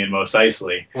clearly in Mos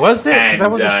Eisley. Was it? Because I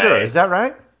wasn't sure. Is that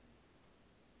right?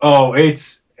 Oh,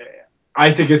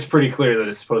 I think it's pretty clear that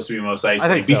it's supposed to be Mos Eisley, I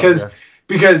think so,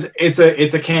 because it's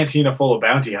a cantina full of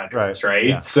bounty hunters, right?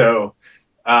 Yeah. So,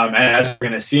 and as we're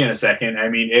gonna see in a second, I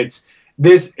mean, it's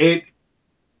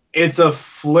a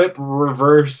flip,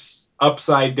 reverse,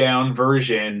 upside down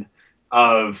version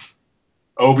of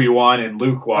Obi-Wan and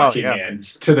Luke walking in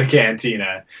to the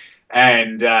cantina,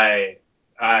 and I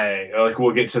like,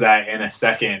 we'll get to that in a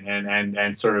second,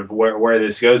 and sort of where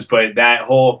this goes. But that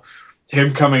whole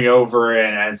him coming over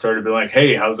and sort of being like,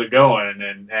 "Hey, how's it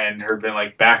going?" and her being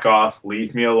like, "Back off,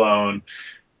 leave me alone.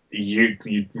 You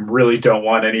really don't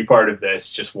want any part of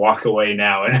this. Just walk away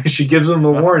now." And she gives him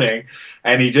a warning,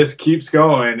 and he just keeps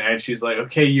going. And she's like,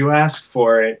 "Okay, you asked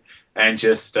for it," and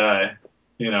just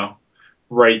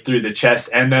right through the chest.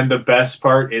 And then the best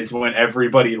part is when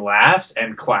everybody laughs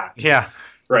and claps. Yeah.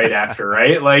 Right after,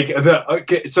 right? Like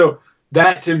so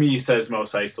that to me says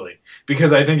Mos Eisley,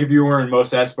 because I think if you were in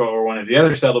Mos Espa or one of the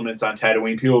other settlements on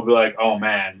Tatooine, people would be like, "Oh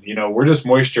man, we're just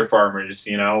moisture farmers,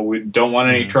 we don't want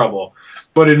any trouble."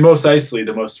 But in Mos Eisley,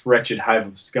 the most wretched hive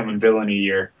of scum and villainy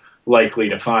you're likely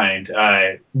to find,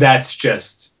 that's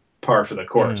just par for the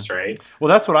course, right? Well,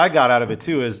 that's what I got out of it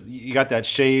too. Is you got that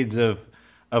shades of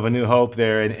A New Hope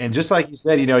there, and just like you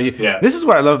said, this is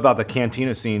what I love about the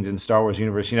cantina scenes in Star Wars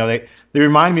universe. They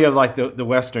remind me of like the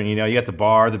Western. You got the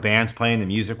bar, the band's playing the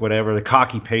music, whatever. The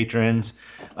cocky patrons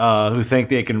who think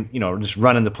they can, just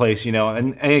run in the place.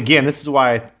 And again, this is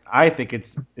why I think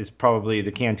it's probably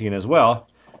the cantina as well.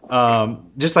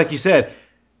 Just like you said,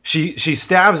 she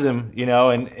stabs him,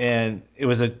 and it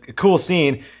was a cool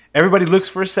scene. Everybody looks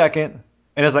for a second.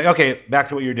 And it's like, okay, back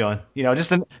to what you're doing.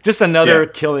 Just another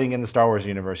killing in the Star Wars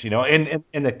universe. In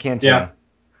the cantina.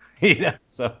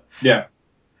 So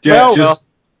just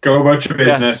go about your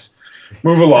business,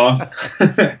 move along.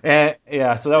 And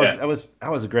so that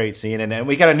was a great scene, and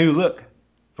we got a new look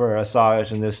for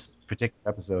Asajj in this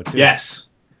particular episode too. Yes,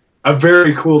 a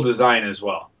very cool design as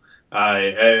well,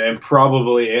 and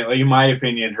probably, in my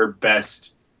opinion, her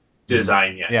best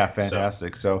design yet. Yeah,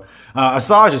 fantastic. So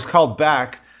Asajj is called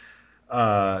back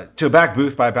to a back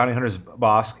booth by bounty hunters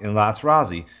Bossk and Latts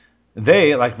Razzi.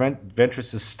 They like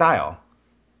Ventress's style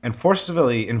and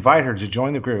forcibly invite her to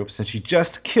join the group since she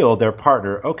just killed their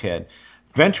partner Oakhead.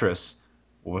 Ventress,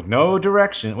 with no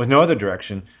other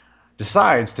direction,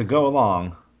 decides to go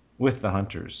along with the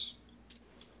hunters.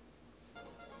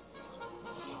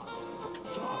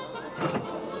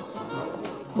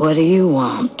 What do you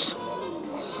want?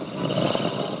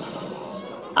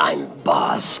 I'm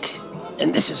Bossk.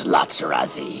 And this is Latts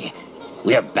Razzi.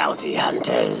 We're bounty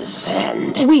hunters,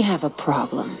 and... We have a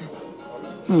problem.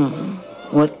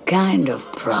 What kind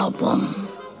of problem?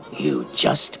 You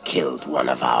just killed one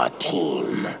of our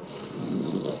team.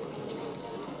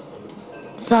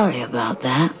 Sorry about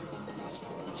that.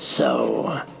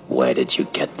 So, where did you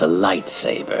get the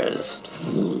lightsabers?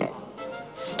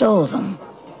 Stole them.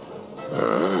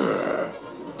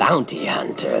 Bounty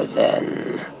hunter,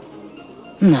 then.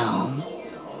 No.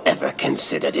 Ever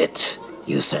considered it?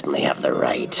 You certainly have the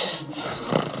right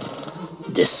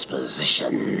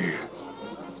disposition.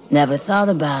 Never thought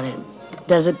about it.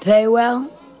 Does it pay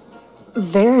well?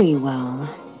 Very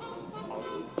well.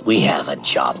 We have a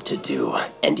job to do,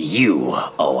 and you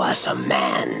owe us a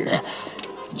man.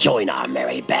 Join our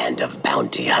merry band of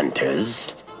bounty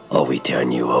hunters, or we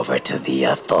turn you over to the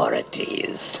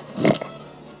authorities.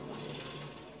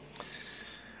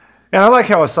 And I like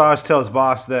how Asajj tells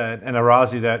Boss that, and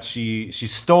Arazi, that she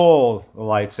stole the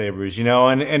lightsabers, you know,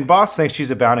 and Boss thinks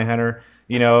she's a bounty hunter.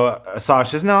 You know, Asajj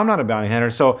says, "No, I'm not a bounty hunter."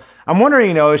 So I'm wondering,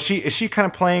 you know, is she kind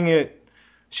of playing it?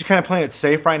 She's kind of playing it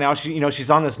safe right now. She's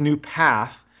on this new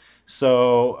path.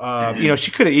 So you know,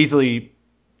 she could have easily,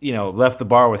 you know, left the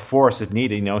bar with Force if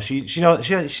needed. You know, she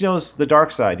knows the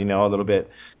dark side, you know, a little bit,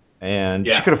 and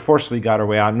she could have forcefully got her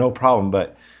way out, no problem.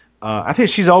 But I think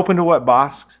she's open to what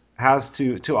Bosk has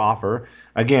to offer.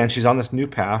 Again, she's on this new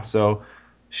path, so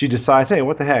she decides, hey,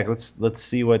 what the heck? Let's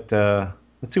see what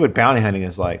bounty hunting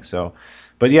is like. So,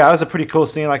 but yeah, it was a pretty cool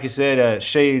scene, like you said,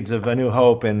 shades of A New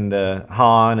Hope and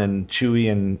Han and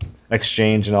Chewie and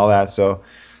exchange and all that. So,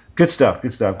 good stuff.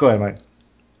 Go ahead, Mike.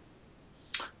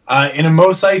 In a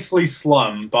Mos Eisley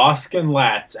slum, Bosk and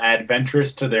Latz add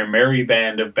Ventress to their merry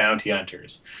band of bounty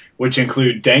hunters, which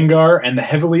include Dengar and the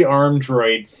heavily armed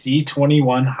droid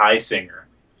C-21 High Singer.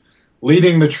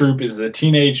 Leading the troop is the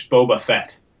teenage Boba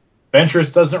Fett.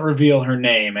 Ventress doesn't reveal her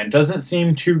name and doesn't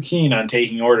seem too keen on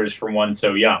taking orders from one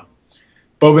so young.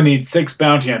 Boba needs 6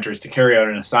 bounty hunters to carry out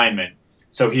an assignment,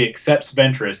 so he accepts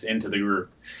Ventress into the group.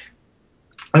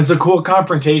 It's a cool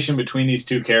confrontation between these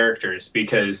two characters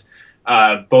because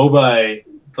Boba,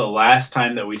 the last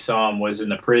time that we saw him was in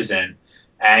the prison,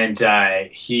 and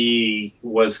he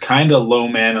was kind of low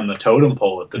man on the totem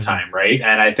pole at the time, right?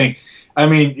 And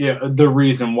the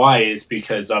reason why is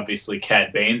because obviously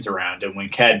Cad Bane's around, and when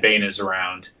Cad Bane is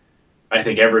around, I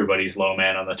think everybody's low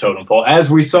man on the totem pole, as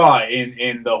we saw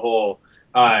in the whole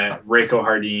Reiko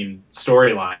Hardin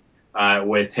storyline,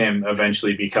 with him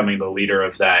eventually becoming the leader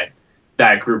of that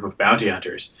group of bounty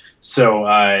hunters. So,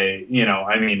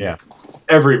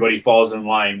 everybody falls in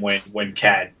line when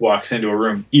Cad walks into a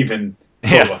room, even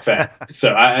Boba Fett.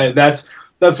 So that's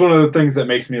one of the things that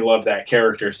makes me love that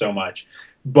character so much.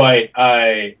 But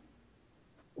I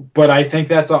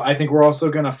think I think we're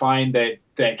also going to find that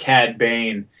Cad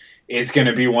Bane is going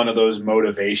to be one of those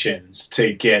motivations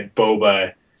to get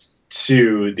Boba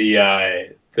to the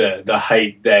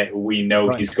height that we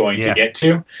know he's going to get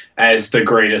to as the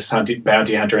greatest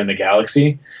bounty hunter in the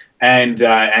galaxy. And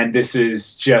this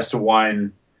is just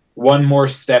one more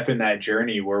step in that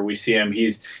journey where we see him.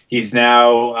 He's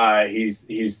now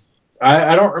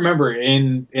I don't remember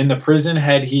in the prison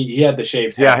head. He had the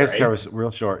shaved head. Yeah, his right? hair was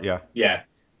real short. Yeah. Yeah.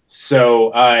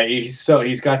 So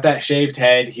he's got that shaved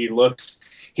head. He's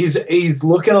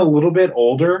looking a little bit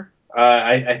older.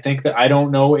 I think that I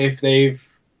don't know if they've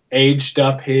aged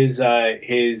up his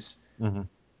model,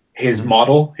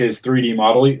 his 3D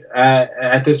model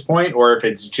at this point, or if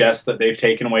it's just that they've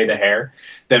taken away the hair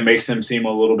that makes him seem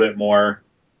a little bit more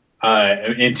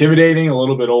intimidating, a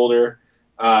little bit older,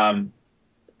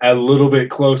 a little bit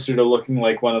closer to looking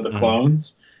like one of the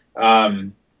clones.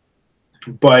 But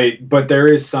there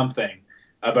is something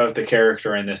about the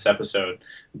character in this episode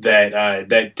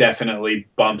that definitely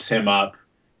bumps him up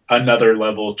another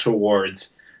level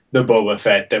towards the Boba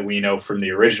Fett that we know from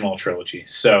the original trilogy.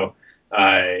 So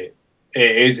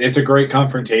it's a great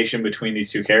confrontation between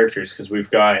these two characters because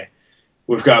we've got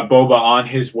Boba on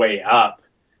his way up,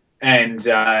 and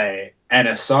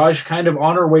Asajj kind of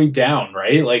on her way down,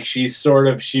 right? Like she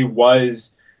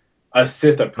was a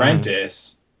Sith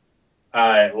apprentice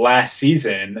last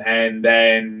season, and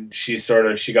then she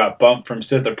got bumped from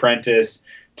Sith apprentice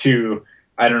to,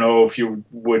 I don't know if you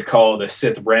would call it a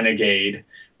Sith renegade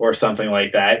or something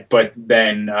like that. But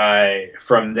then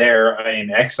from there in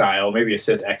exile, maybe a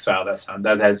Sith exile,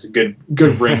 that has a good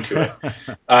ring to it.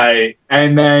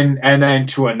 And then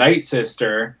to a Night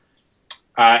Sister,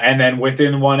 and then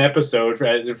within one episode,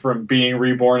 from being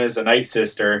reborn as a Night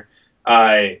Sister,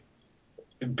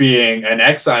 being an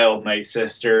exiled Night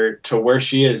Sister, to where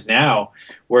she is now,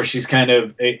 where she's kind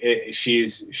of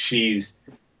she's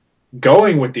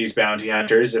going with these bounty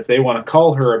hunters. If they want to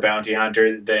call her a bounty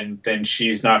hunter, then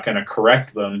she's not going to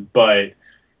correct them, but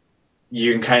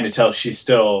you can kind of tell she's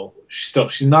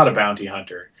not a bounty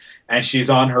hunter, and she's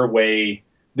on her way.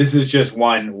 This is just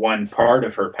one part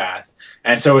of her path,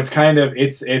 and so it's kind of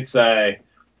it's a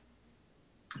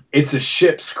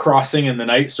ships crossing in the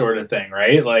night sort of thing,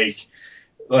 right? Like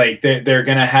they're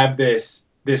gonna have this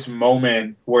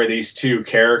moment where these two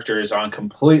characters on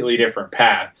completely different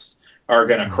paths are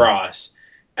going to cross,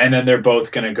 and then they're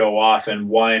both going to go off, and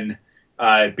one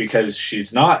because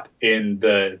she's not in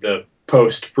the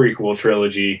post prequel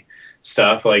trilogy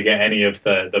stuff, like any of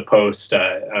the post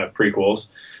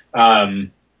prequels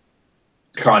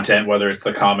content, whether it's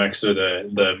the comics or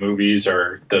the movies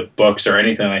or the books or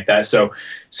anything like that. So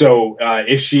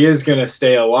if she is going to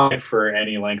stay alive for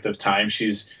any length of time,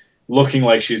 she's looking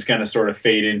like she's going to sort of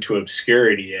fade into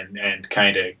obscurity and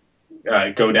kind of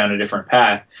go down a different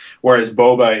path, whereas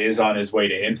Boba is on his way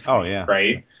to infamy,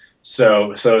 right?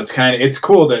 So it's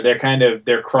cool that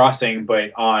they're crossing,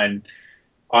 but on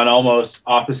almost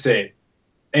opposite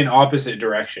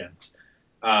directions.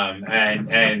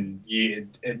 There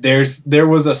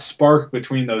was a spark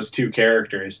between those two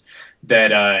characters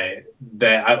that I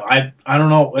don't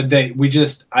know,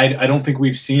 I don't think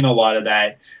we've seen a lot of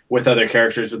that with other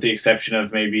characters, with the exception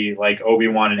of maybe like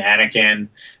Obi-Wan and Anakin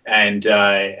and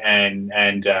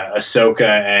Ahsoka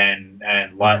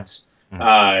and Lutz,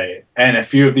 and a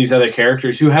few of these other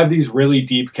characters who have these really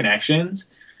deep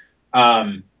connections.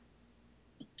 And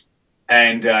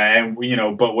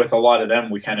but with a lot of them,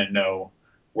 we kind of know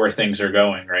where things are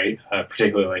going, right?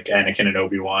 Particularly like Anakin and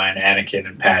Obi-Wan, Anakin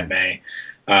and Padme,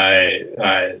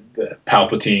 the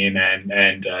Palpatine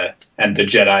and the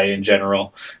Jedi in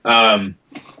general,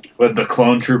 with the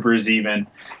clone troopers even.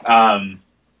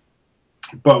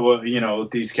 But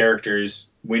these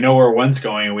characters, we know where one's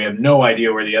going, and we have no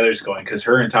idea where the other's going, because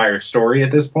her entire story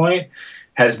at this point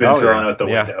has been thrown out the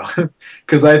window.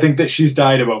 Because I think that she's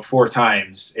died about 4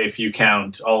 times if you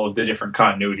count all of the different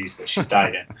continuities that she's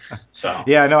died in. So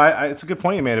it's a good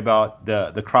point you made about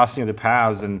the crossing of the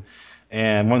paths, and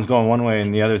one's going one way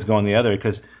and the other's going the other.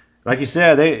 Because like you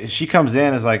said, she comes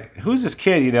in as like, who's this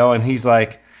kid, and he's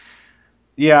like,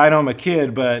 yeah, I know I'm a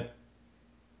kid, but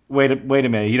wait a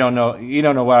minute, you don't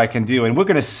know what I can do, and we're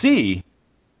going to see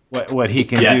what he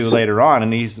can do later on,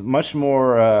 and he's much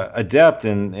more adept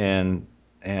and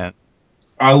a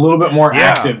little bit more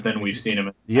active than we've seen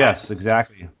him. Yes,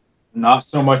 exactly. Not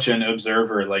so much an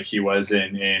observer like he was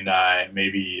in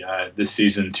maybe the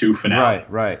season 2 finale.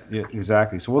 Right, yeah,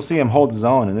 exactly. So we'll see him hold his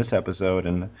own in this episode,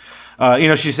 and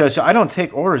she says, I don't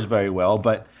take orders very well,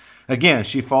 but again,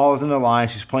 she falls in the line.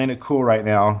 She's playing it cool right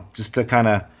now, just to kind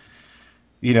of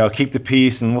keep the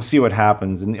peace, and we'll see what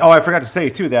happens. And I forgot to say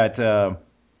too that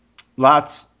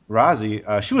Latts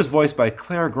Razzie, she was voiced by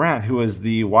Claire Grant, who was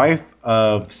the wife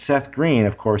of Seth Green.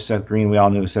 Of course, Seth Green, we all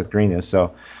knew who Seth Green is.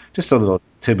 So just a little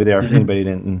tidbit there if anybody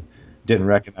didn't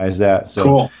recognize that. So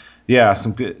cool. Yeah,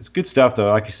 it's good stuff though.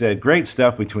 Like you said, great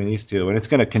stuff between these two, and it's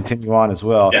going to continue on as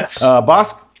well. Yes.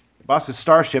 Boss's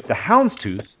starship, the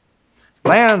Houndstooth,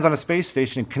 lands on a space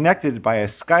station connected by a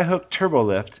skyhook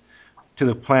turbolift to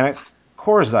the planet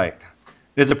Corzite.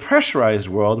 It is a pressurized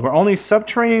world where only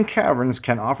subterranean caverns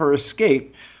can offer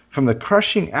escape from the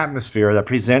crushing atmosphere that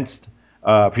prevents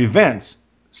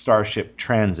starship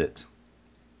transit.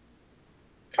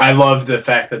 I love the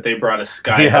fact that they brought a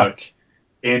skyhook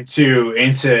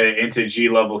into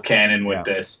G-level canon with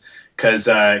this, because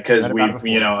the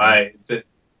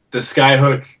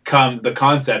skyhook the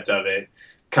concept of it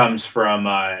comes from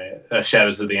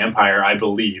Shadows of the Empire, I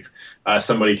believe.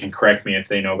 Somebody can correct me if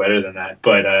they know better than that.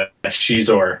 But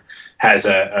Shizor has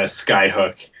a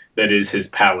skyhook that is his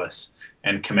palace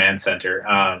and command center,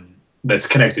 that's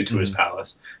connected to his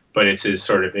palace, but it's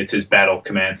his battle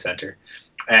command center.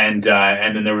 And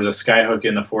then there was a skyhook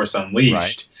in The Force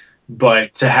Unleashed,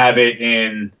 but to have it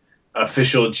in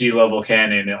official G-level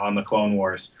canon on the Clone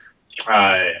Wars,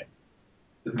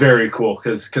 very cool,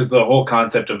 because the whole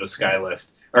concept of a skylift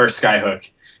or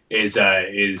skyhook is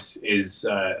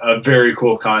a very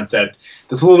cool concept.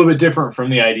 That's a little bit different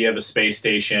from the idea of a space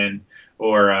station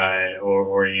or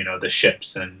the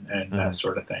ships and that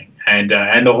sort of thing. And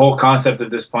the whole concept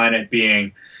of this planet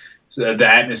being the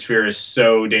atmosphere is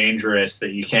so dangerous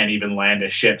that you can't even land a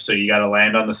ship, so you got to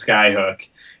land on the skyhook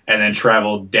and then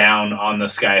travel down on the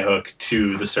skyhook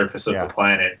to the surface of the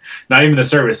planet. Not even the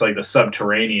surface, like the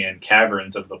subterranean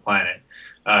caverns of the planet.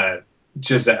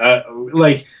 This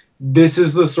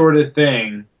is the sort of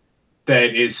thing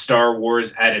that is Star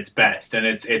Wars at its best, and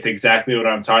it's exactly what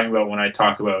I'm talking about when I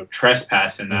talk about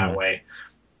trespass in that way.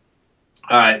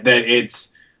 That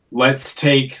it's, let's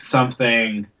take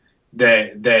something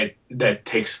that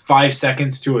takes 5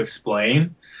 seconds to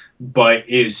explain, but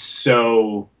is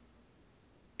so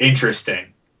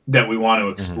interesting that we want to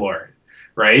explore it,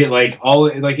 right? Like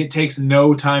it takes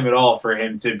no time at all for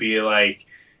him to be like,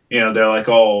 they're like,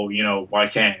 oh, why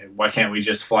can't we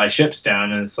just fly ships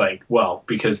down? And it's like, well,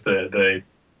 because the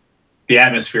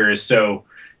atmosphere is so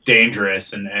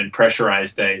dangerous and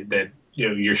pressurized that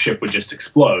your ship would just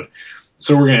explode.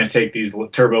 So we're going to take these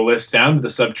turbo lifts down to the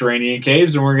subterranean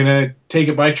caves, and we're going to take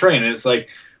it by train. And it's like,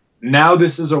 now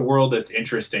this is a world that's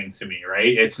interesting to me,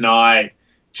 right? It's not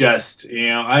just,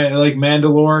 I like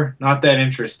Mandalore, not that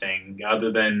interesting,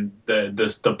 other than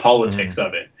the politics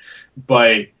of it.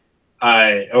 But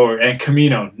and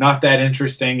Camino, not that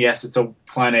interesting. Yes, it's a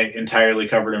planet entirely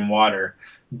covered in water,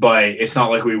 but it's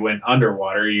not like we went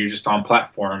underwater. You're just on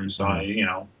platforms,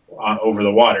 over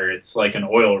the water. It's like an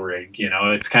oil rig,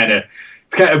 It's kind of,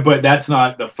 but that's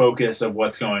not the focus of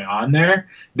what's going on there.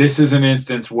 This is an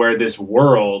instance where this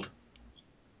world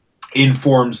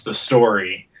informs the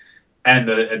story, and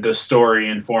the story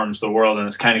informs the world, and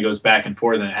this kind of goes back and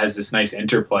forth, and it has this nice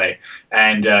interplay.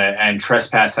 And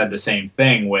Trespass had the same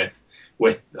thing with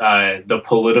the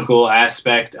political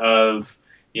aspect of,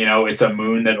 it's a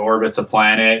moon that orbits a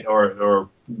planet, or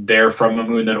they're from a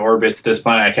moon that orbits this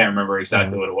planet. I can't remember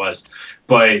exactly what it was,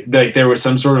 but like there was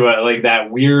some sort of that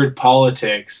weird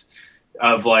politics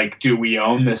of like, do we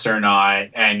own this or not?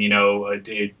 And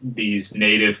these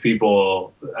native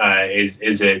people,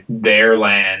 is it their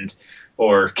land,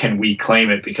 or can we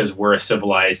claim it because we're a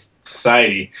civilized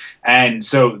society? And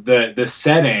so the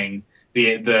setting,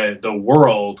 the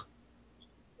world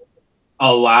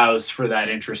allows for that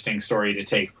interesting story to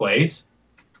take place.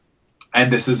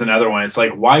 And this is another one. It's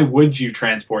like, why would you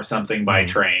transport something by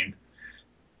train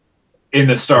in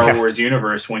the Star Wars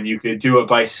universe when you could do it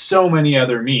by so many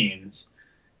other means?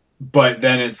 But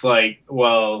then it's like,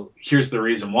 well, here's the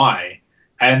reason why.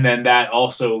 And then that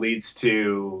also leads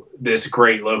to this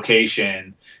great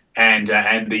location and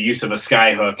the use of a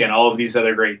skyhook and all of these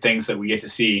other great things that we get to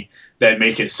see that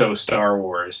make it so Star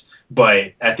Wars.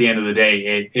 But at the end of the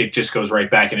day, it just goes right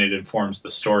back and it informs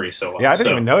the story so well. Yeah, I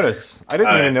didn't even notice. I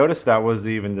didn't even notice that was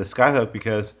even the skyhook,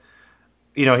 because,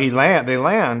 they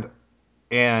land,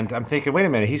 and I'm thinking, wait a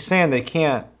minute, he's saying they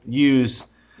can't use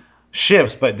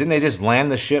ships, but didn't they just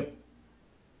land the ship?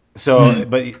 So,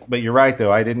 but you're right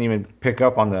though. I didn't even pick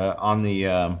up on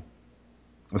the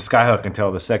skyhook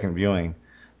until the second viewing.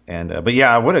 And but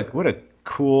yeah, what a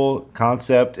cool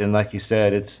concept, and like you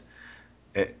said,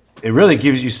 it really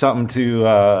gives you something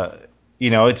to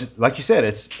it's like you said,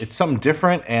 it's something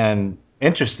different and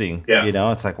interesting. Yeah.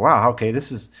 It's like, wow, okay,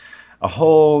 this is a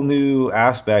whole new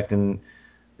aspect, and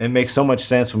it makes so much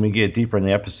sense when we get deeper in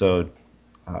the episode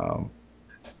of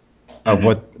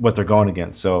what they're going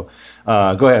against. So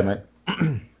go ahead, Mike.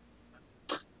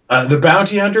 The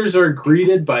bounty hunters are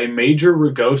greeted by Major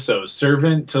Rugoso,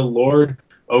 servant to Lord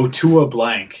Otua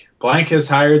Blank. Blank has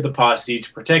hired the posse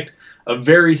to protect a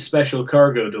very special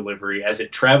cargo delivery as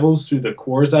it travels through the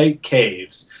Quartzite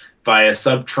caves via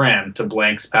sub-tram to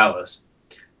Blank's palace.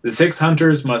 The 6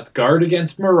 hunters must guard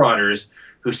against marauders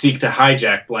who seek to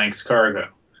hijack Blank's cargo.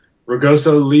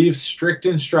 Rugoso leaves strict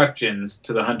instructions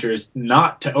to the hunters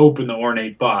not to open the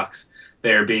ornate box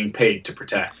they are being paid to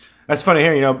protect. That's funny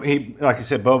here. He, like you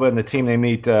said, Boba and the team, they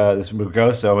meet this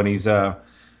Rugoso, and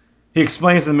he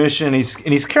explains the mission.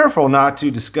 He's careful not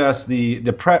to discuss the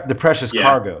precious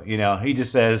cargo. He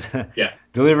just says,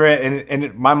 deliver it,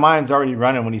 and my mind's already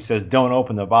running when he says, don't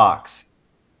open the box.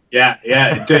 Yeah,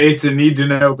 it's a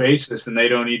need-to-know basis, and they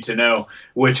don't need to know,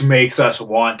 which makes us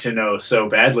want to know so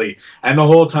badly. And the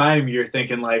whole time you're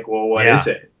thinking, like, well, what is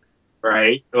it?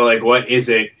 Right? Or like, what is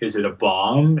it? Is it a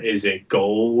bomb? Is it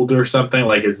gold or something?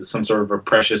 Like, is it some sort of a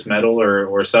precious metal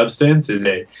or substance? Is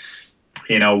it,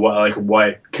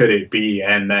 what could it be?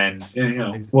 And then,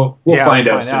 we'll find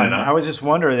out soon enough. I was just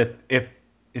wondering if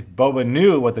Boba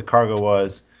knew what the cargo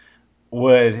was,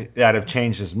 would that have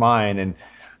changed his mind? And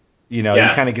you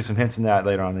kind of get some hints in that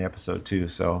later on in the episode too.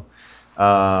 So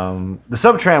the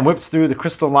sub-tram whips through the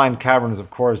crystalline caverns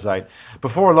of Quartzite.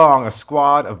 Before long, a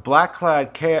squad of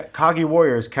black-clad Kagi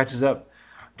warriors catches up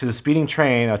to the speeding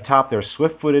train atop their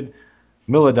swift-footed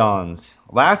Milodons.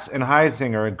 Latz and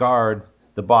Heisinger guard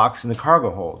the box in the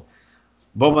cargo hold.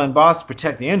 Boba and Boss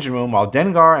protect the engine room, while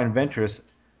Dengar and Ventress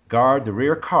guard the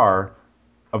rear car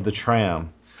of the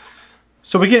tram.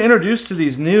 So we get introduced to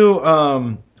these new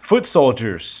foot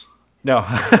soldiers. No.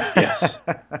 Yes.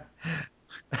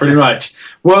 Pretty much.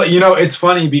 Well, it's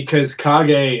funny because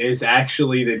Kage is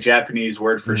actually the Japanese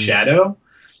word for shadow.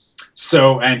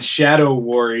 So, and shadow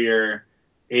warrior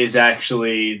is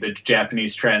actually the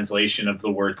Japanese translation of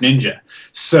the word ninja.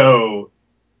 So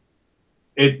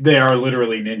they are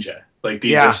literally ninja. Like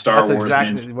these are Star Wars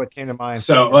exactly ninjas. What came to mind.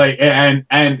 So like, and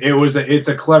it's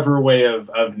a clever way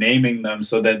of naming them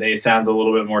so that it sounds a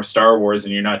little bit more Star Wars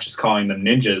and you're not just calling them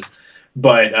ninjas.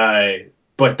 But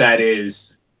that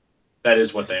is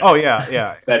what they are. Oh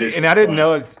yeah. That is, and I didn't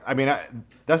know.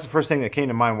 That's the first thing that came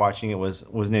to mind watching it was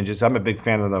ninjas. I'm a big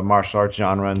fan of the martial arts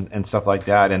genre and stuff like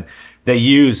that. And they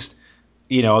used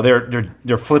you know,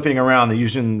 they're flipping around. They're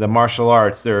using the martial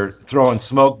arts. They're throwing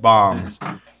smoke bombs,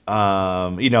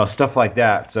 you know, stuff like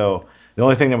that. So the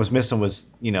only thing that was missing was,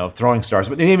 you know, throwing stars.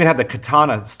 But they even had the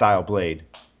katana style blade,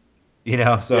 you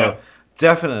know. So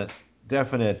definite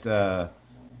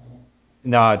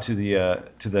nod to the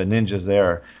ninjas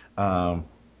there.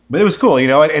 But it was cool, you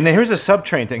know. And then here's a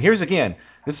subtrain thing. Here's again.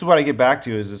 This is what I get back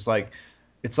to. Is it's like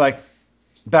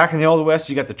back in the Old West,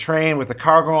 you got the train with the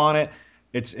cargo on it.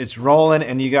 It's rolling,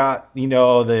 and you got, you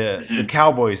know, the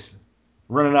cowboys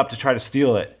running up to try to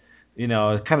steal it. You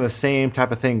know, kind of the same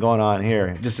type of thing going on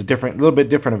here. Just a little bit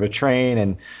different of a train,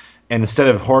 and instead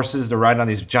of horses, they're riding on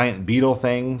these giant beetle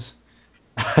things.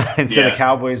 Instead of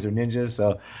cowboys, they're ninjas.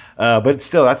 So, but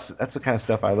still, that's the kind of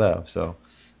stuff I love. So,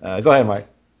 go ahead, Mike.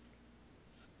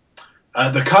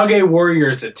 The Kage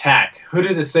warriors attack.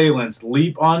 Hooded assailants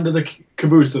leap onto the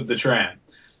caboose of the tram.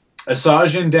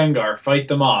 Asajj and Dengar fight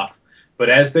them off, but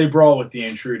as they brawl with the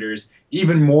intruders,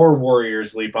 even more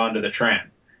warriors leap onto the tram.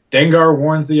 Dengar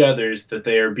warns the others that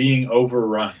they are being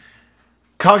overrun.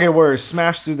 Kage warriors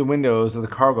smash through the windows of the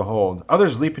cargo hold.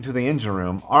 Others leap into the engine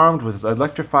room, armed with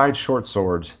electrified short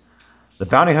swords. The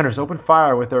bounty hunters open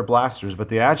fire with their blasters, but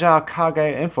the agile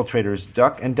Kage infiltrators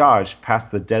duck and dodge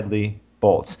past the deadly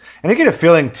bolts. And I get a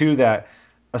feeling, too, that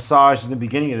Asajj, in the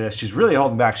beginning of this, she's really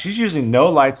holding back. She's using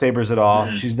no lightsabers at all.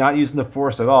 Mm-hmm. She's not using the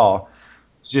Force at all.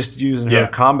 She's just using her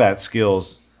combat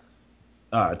skills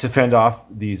to fend off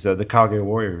these the Kage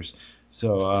warriors.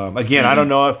 So again, I don't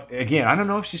know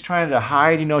if she's trying to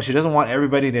hide. You know, she doesn't want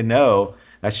everybody to know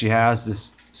that she has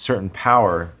this certain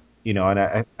power. You know,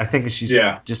 and I think she's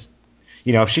just,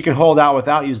 you know, if she can hold out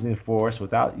without using the Force,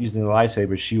 without using the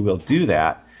lightsabers, she will do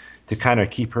that to kind of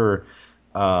keep her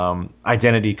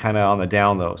identity kind of on the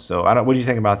down low. So what do you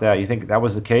think about that? You think that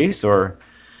was the case, or?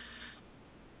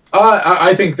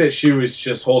 I think that she was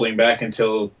just holding back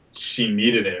until she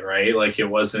needed it, right? Like it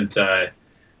wasn't. I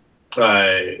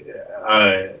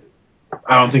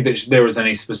don't think that there was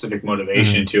any specific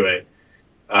motivation to it,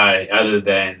 other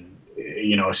than,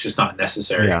 you know, it's just not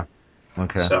necessary. Yeah.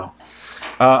 Okay. So.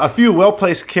 A few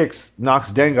well-placed kicks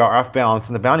knocks Dengar off balance,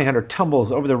 and the bounty hunter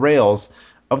tumbles over the rails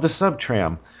of the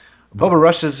sub-tram. Boba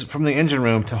rushes from the engine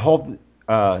room to hold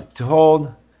the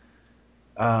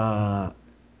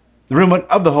room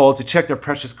of the hold to check their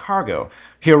precious cargo.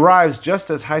 He arrives just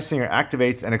as Heisinger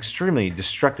activates an extremely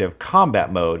destructive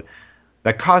combat mode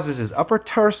that causes his upper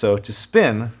torso to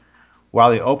spin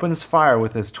while he opens fire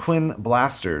with his twin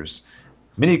blasters.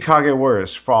 Many Kage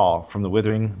warriors fall from the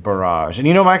withering barrage. And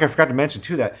you know, Mike, I forgot to mention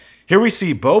too that here we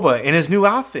see Boba in his new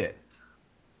outfit.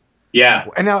 Yeah.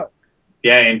 And now,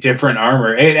 in different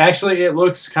armor. It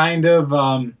looks kind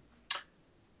of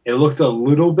it looked a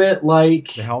little bit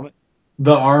like the helmet,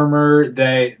 the armor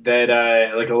that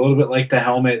like a little bit like the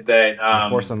helmet that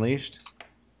Force Unleashed.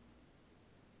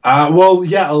 A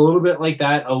little bit like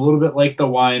that, a little bit like the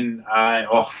one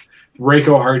Rako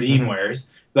Hardeen wears.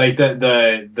 Like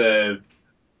the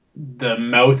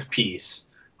mouthpiece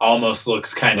almost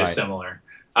looks kind of similar,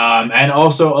 and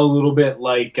also a little bit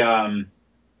like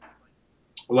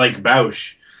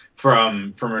Bausch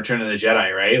from Return of the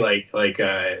Jedi, right?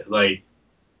 Like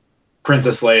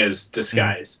Princess Leia's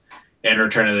disguise in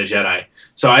Return of the Jedi.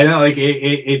 So I think like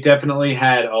it definitely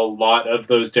had a lot of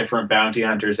those different bounty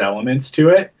hunters elements to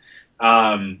it.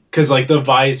 Because like the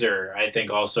visor, I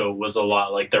think also was a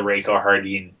lot like the Rako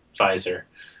Hardeen visor,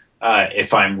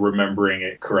 if I'm remembering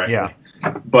it correctly. Yeah.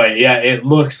 But yeah, it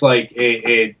looks like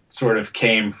it sort of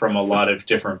came from a lot of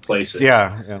different places.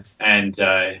 Yeah. And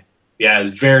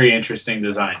very interesting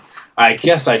design. I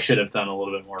guess I should have done a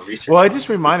little bit more research. Well, it just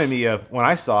reminded me of when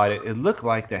I saw it. It looked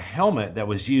like the helmet that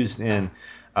was used in,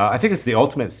 I think it's the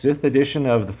Ultimate Sith edition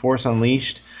of The Force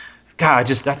Unleashed. God,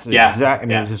 that's the exact. I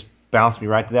mean, it just bounced me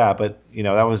right to that. But you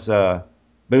know, that was. But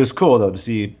it was cool though to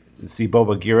see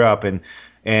Boba gear up,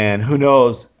 and who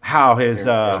knows how his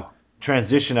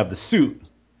transition of the suit.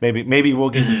 Maybe we'll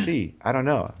get to see. I don't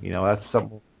know. You know, that's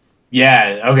something.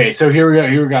 Yeah. Okay. So here we go.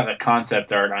 Here we got the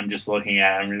concept art. I'm just looking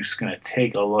at. I'm just gonna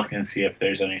take a look and see if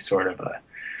there's any sort of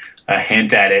a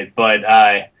hint at it. But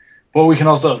we can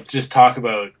also just talk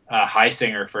about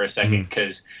Heisinger for a second,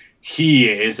 because he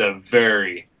is a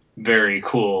very, very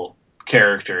cool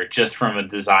character just from a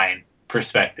design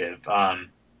perspective.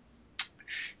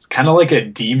 It's kind of like a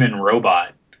demon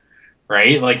robot,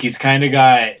 right? Like he's kind of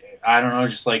got, I don't know,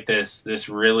 just like this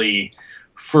really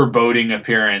foreboding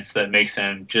appearance that makes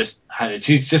him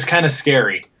he's just kind of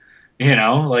scary, you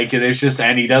know, like there's just,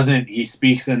 and he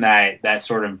speaks in that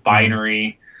sort of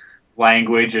binary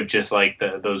language of just like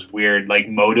those weird like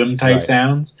modem type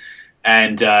sounds.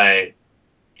 And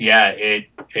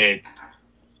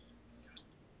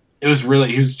He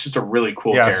was just a really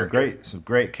cool character. Some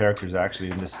great characters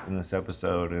actually in this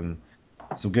episode, and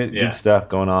some good stuff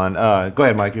going on. Go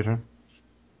ahead, Mike, your turn.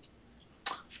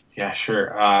 Yeah, sure.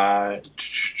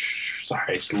 Sorry,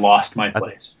 I just lost my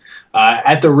place.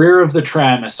 At the rear of the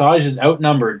tram, Asajj is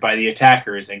outnumbered by the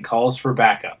attackers and calls for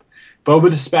backup.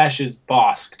 Boba dispatches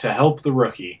Bossk to help the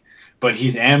rookie, but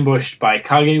he's ambushed by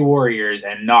Kage warriors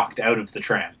and knocked out of the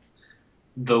tram.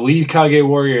 The lead Kage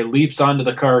warrior leaps onto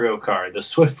the cargo car. The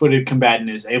swift-footed combatant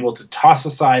is able to toss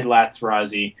aside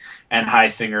Latz-Razi and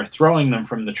Highsinger, throwing them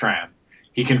from the tram.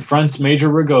 He confronts Major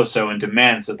Ragoso and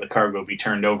demands that the cargo be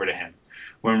turned over to him.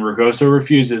 When Ragoso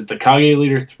refuses, the Kage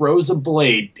leader throws a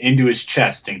blade into his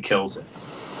chest and kills it.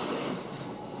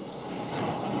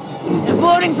 They're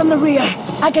boarding from the rear.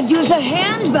 I could use a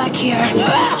hand back here.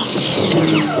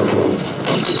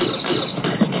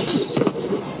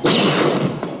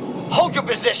 Hold your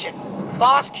position.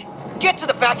 Bossk, get to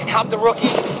the back and help the rookie.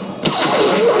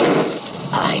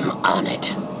 I'm on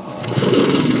it.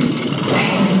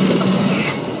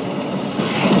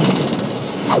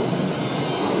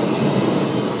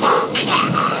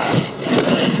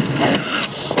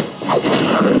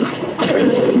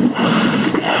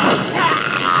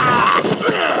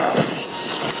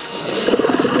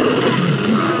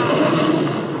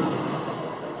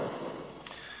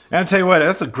 And I'll tell you what,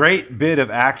 that's a great bit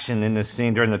of action in this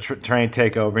scene during the train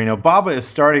takeover. You know, Boba is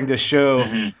starting to show,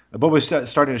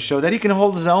 starting to show that he can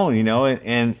hold his own. You know,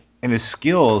 and his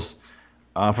skills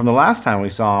from the last time we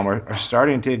saw him are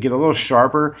starting to get a little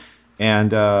sharper.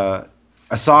 And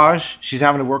Asajj, she's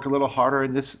having to work a little harder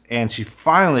in this, and she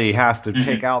finally has to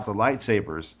take out the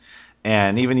lightsabers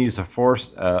and even use the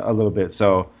Force a little bit.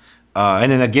 So, and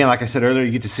then again, like I said earlier,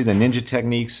 you get to see the ninja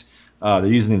techniques. They're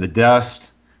using the dust.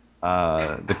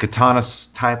 The katana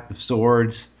type of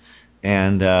swords,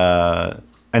 and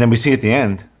then we see at the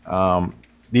end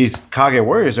these Kage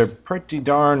warriors are pretty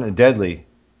darn deadly.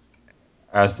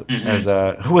 As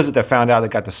who was it that found out that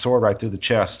got the sword right through the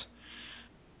chest?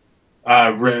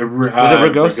 Was it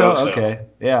Ragoso? Okay,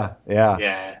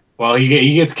 yeah. Well,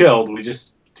 he gets killed. We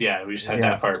just had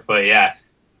that part, but yeah.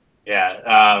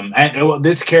 And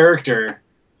this character,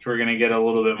 which we're gonna get a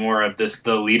little bit more of this,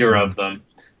 the leader of them.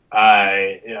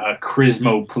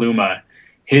 Crismo Pluma,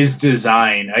 his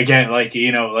design again,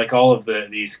 like all of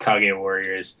these Kage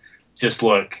warriors just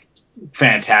look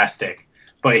fantastic,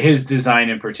 but his design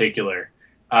in particular,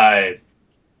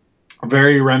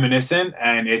 very reminiscent,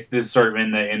 and it's this sort of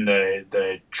in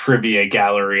the trivia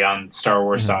gallery on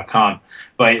StarWars.com,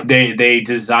 but they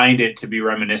designed it to be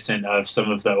reminiscent of some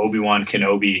of the Obi-Wan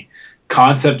Kenobi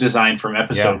concept design from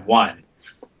Episode 1,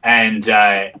 and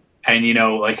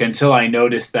until I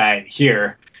noticed that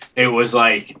here, it was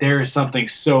like there is something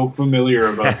so familiar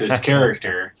about this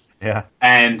character,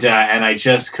 and I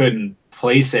just couldn't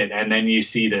place it. And then you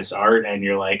see this art, and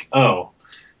you're like, oh,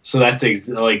 so that's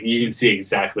you can see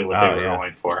exactly what they were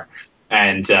going for,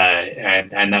 and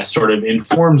that sort of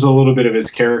informs a little bit of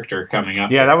his character coming up.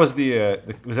 Yeah, that was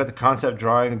was that the concept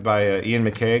drawing by Ian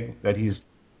McCaig that he's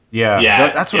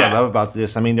that's what I love about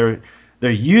this. I mean,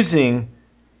 they're using.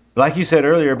 Like you said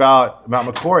earlier about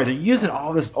McQuarrie, they're using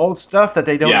all this old stuff that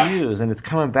they don't use, and it's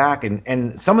coming back,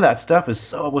 and some of that stuff was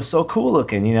so cool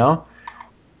looking, you know.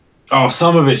 Oh,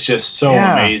 some of it's just so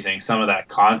amazing. Some of that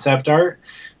concept art.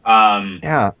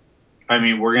 I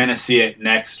mean, we're gonna see it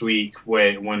next week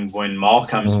when Maul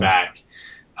comes back,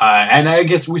 and I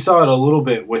guess we saw it a little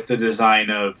bit with the design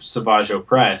of Savage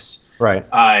Opress. Right.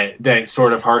 That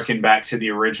sort of harkened back to the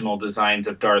original designs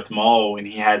of Darth Maul when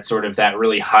he had sort of that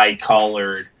really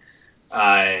high-collared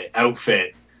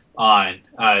outfit on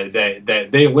that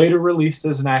they later released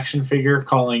as an action figure,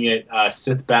 calling it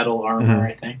Sith Battle Armor,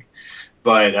 I think,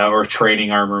 but or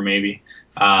training armor maybe.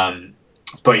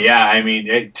 But yeah, I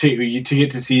mean, to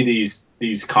get to see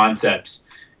these concepts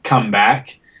come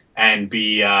back and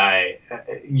be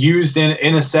used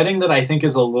in a setting that I think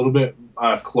is a little bit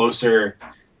closer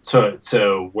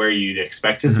to where you'd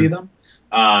expect to see them,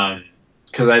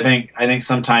 because I think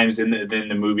sometimes in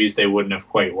the movies they wouldn't have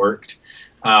quite worked,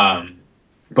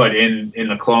 but in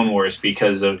the Clone Wars,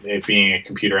 because of it being a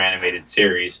computer animated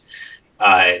series,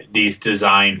 these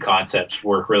design concepts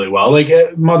work really well.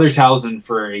 Like Mother Talzin,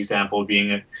 for example,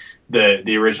 being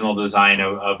the original design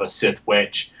of a Sith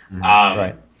witch,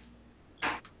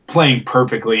 playing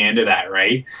perfectly into that,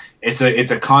 right? It's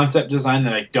a concept design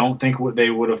that I don't think they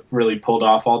would have really pulled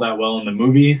off all that well in the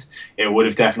movies. It would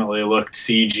have definitely looked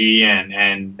CG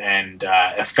and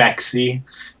effectsy,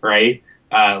 right?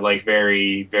 Like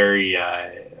very, very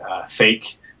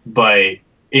fake. But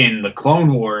in the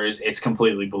Clone Wars, it's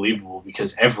completely believable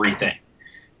because everything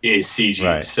is CG.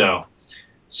 Right.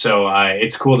 So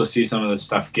it's cool to see some of this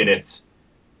stuff get its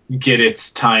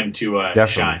time to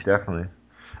shine. Definitely.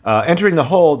 Entering the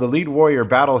hold, the lead warrior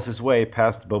battles his way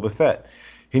past Boba Fett.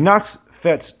 He knocks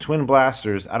Fett's twin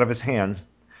blasters out of his hands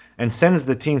and sends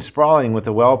the teen sprawling with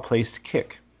a well-placed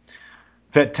kick.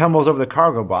 Fett tumbles over the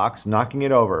cargo box, knocking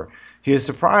it over. He is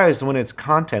surprised when its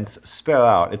contents spill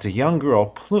out. It's a young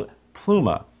girl,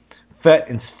 Pluma. Fett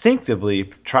instinctively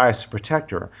tries to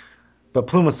protect her, but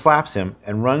Pluma slaps him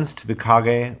and runs to the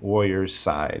Kage warrior's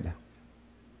side.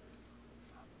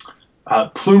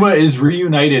 Pluma is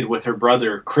reunited with her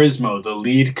brother, Crismo, the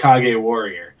lead Kage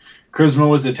warrior. Crismo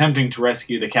was attempting to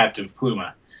rescue the captive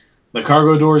Pluma. The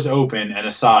cargo doors open and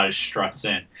Asajj struts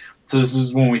in. So this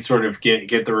is when we sort of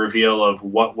get the reveal of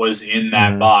what was in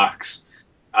that box.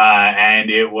 And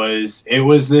it was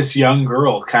this young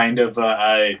girl, kind of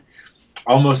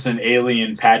almost an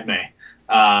alien Padme.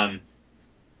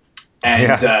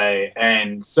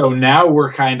 And so now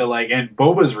we're kind of like, and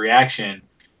Boba's reaction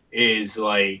is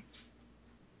like,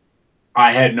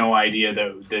 I had no idea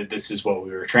that this is what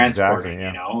we were transporting. Exactly,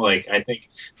 yeah. You know, like I think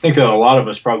that a lot of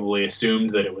us probably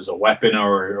assumed that it was a weapon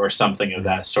or something of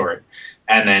that sort,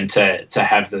 and then to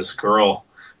have this girl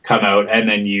come out, and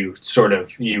then you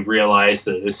realize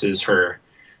that this is her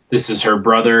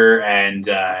brother and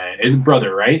his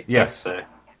brother, right? Yes. Her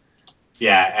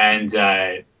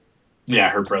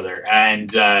brother,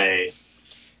 and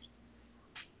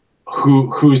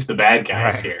who's the bad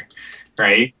guys here,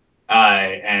 right?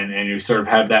 And you sort of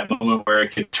have that moment where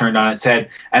it gets turned on its head.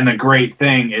 And the great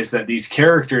thing is that these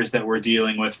characters that we're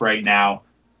dealing with right now,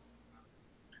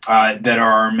 that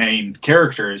are our main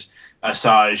characters,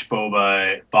 Asajj,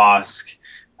 Boba, Bossk,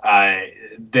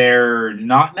 they're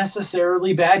not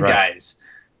necessarily bad guys.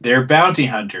 They're bounty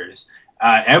hunters.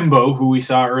 Embo, who we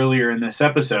saw earlier in this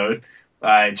episode,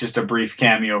 just a brief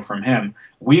cameo from him,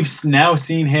 we've now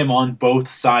seen him on both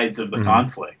sides of the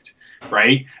conflict,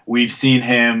 right? We've seen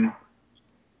him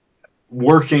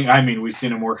working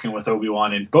with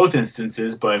Obi-Wan in both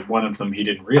instances, but one of them he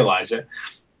didn't realize it.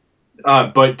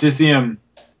 But to see him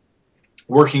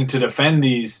working to defend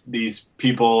these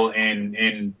people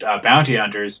in bounty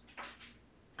hunters,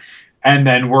 and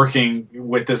then working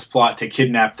with this plot to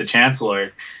kidnap the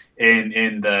Chancellor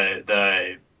in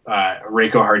the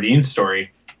Reiko Hardin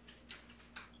story,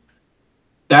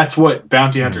 that's what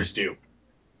bounty hunters do.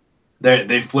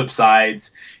 They flip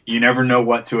sides. You never know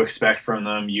what to expect from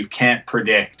them. You can't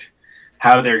predict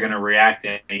how they're going to react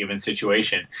in any given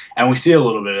situation. And we see a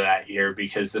little bit of that here,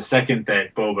 because the second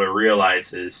that Boba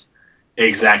realizes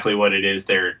exactly what it is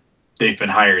they've been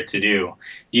hired to do,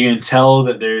 you can tell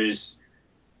that there's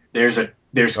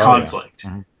conflict,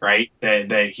 right?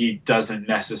 That he doesn't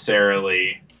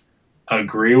necessarily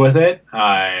agree with it,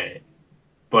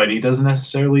 but he doesn't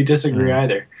necessarily disagree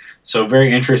either. So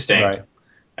very interesting. Right.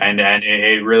 And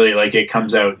it really, like, it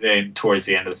comes out towards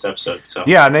the end of this episode. So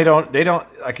yeah, and they don't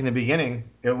like in the beginning.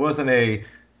 It wasn't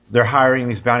they're hiring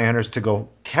these bounty hunters to go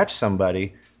catch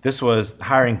somebody. This was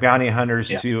hiring bounty hunters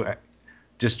to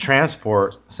just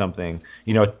transport something,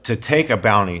 to take a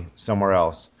bounty somewhere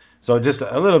else. So just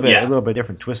a little bit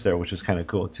different twist there, which is kind of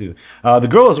cool too. The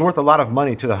girl is worth a lot of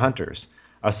money to the hunters.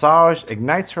 Asajj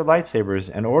ignites her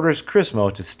lightsabers and orders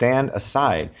Crismo to stand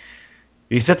aside.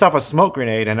 He sets off a smoke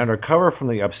grenade, and under cover from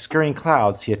the obscuring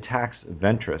clouds, he attacks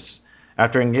Ventress.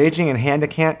 After engaging in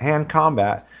hand-to-hand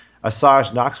combat,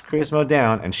 Asajj knocks Crismo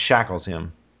down and shackles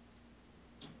him.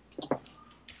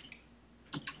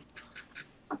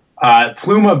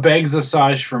 Pluma begs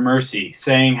Asajj for mercy,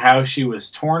 saying how she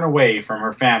was torn away from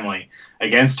her family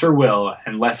against her will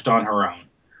and left on her own.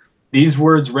 These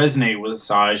words resonate with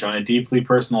Asajj on a deeply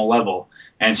personal level,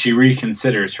 and she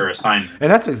reconsiders her assignment.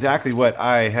 And that's exactly what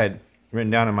I had written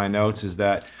down in my notes, is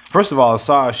that, first of all,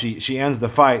 Asajj, she ends the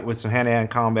fight with some hand-to-hand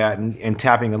combat and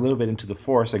tapping a little bit into the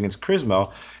Force against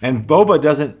Crismo, and Boba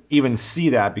doesn't even see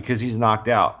that because he's knocked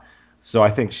out. So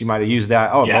I think she might have used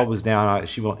that. Oh, yeah. Boba's down.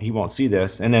 He won't see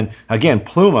this. And then, again,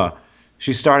 Pluma,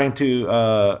 she's starting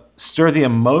to stir the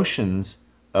emotions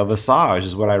of Asajj,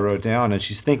 is what I wrote down, and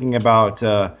she's thinking about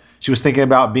she was thinking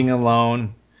about being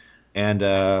alone, and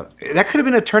that could have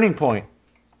been a turning point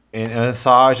in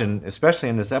Asajj, and especially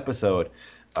in this episode,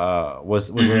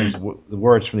 was the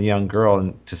words from the young girl,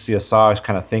 and to see Asajj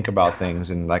kind of think about things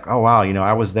and like, oh wow,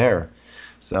 I was there.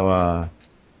 So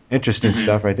interesting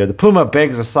stuff right there. The Pluma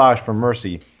begs Asajj for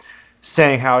mercy,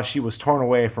 saying how she was torn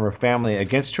away from her family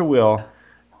against her will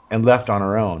and left on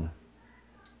her own.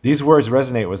 These words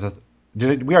resonate with us.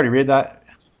 Did we already read that?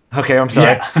 Okay, I'm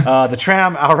sorry. Yeah. The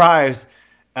tram arrives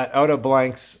at Oda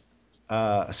Blank's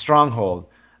stronghold.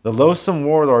 The loathsome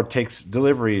warlord takes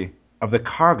delivery of the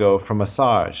cargo from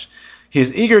Asajj. He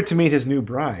is eager to meet his new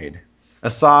bride.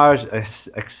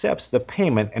 Asajj accepts the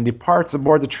payment and departs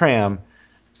aboard the tram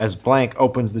as Blank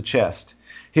opens the chest.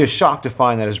 He is shocked to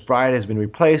find that his bride has been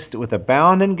replaced with a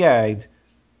bound and gagged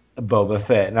Boba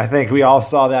Fett. And I think we all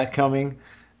saw that coming.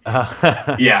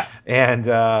 Yeah. And,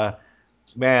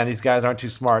 man, these guys aren't too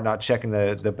smart not checking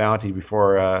the bounty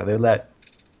before they let...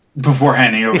 Before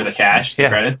handing over the cash, the Yeah.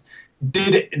 credits.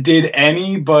 Did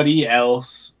anybody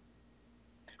else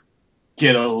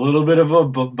get a little bit of a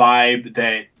vibe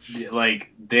that,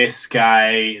 like, this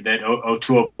guy, that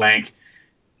O'Toole Blank,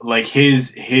 like,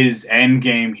 his end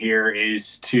game here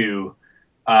is to,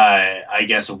 I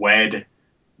guess, wed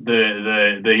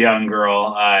the young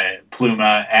girl,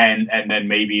 Pluma, and then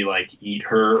maybe, like, eat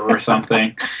her or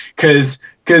something? Because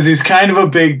he's kind of a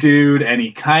big dude, and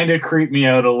he kind of creeped me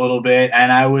out a little bit,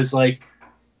 and I was like,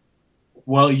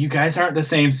 well, you guys aren't the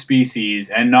same species,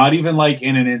 and not even like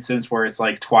in an instance where it's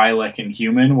like Twi'lek and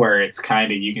human, where it's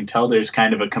kind of, you can tell there's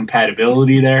kind of a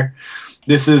compatibility there.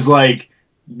 This is like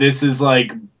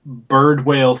bird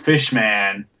whale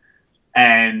fishman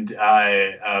and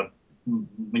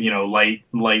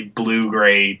light blue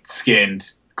gray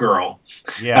skinned girl,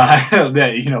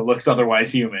 that looks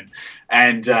otherwise human,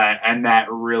 and that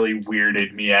really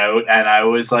weirded me out, and I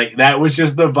was like, that was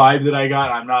just the vibe that I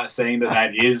got. I'm not saying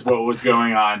that is what was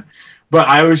going on, but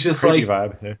I was just Creepy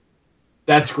like, vibe. Yeah.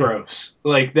 that's gross.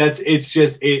 Like,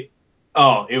 it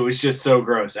was just so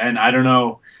gross, and I don't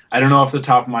know off the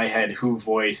top of my head who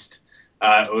voiced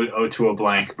O'Toole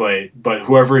Blank, but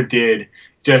whoever did,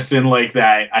 just in like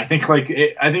that, I think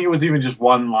it was even just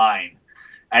one line,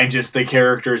 and just the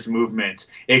character's movements,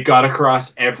 it got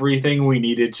across everything we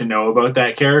needed to know about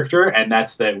that character, and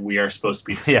that's that we are supposed to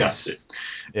be disgusted.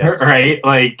 Yes. Right?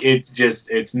 Like,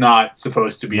 it's not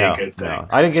supposed to be a good thing. No.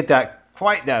 I didn't get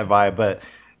quite that vibe, but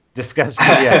disgusting,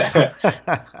 yes.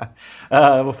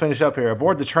 We'll finish up here.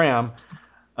 Aboard the tram,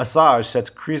 Asajj sets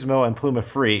Krysmo and Pluma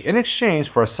free in exchange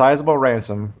for a sizable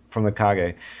ransom from the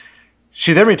Kage.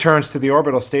 She then returns to the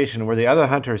orbital station where the other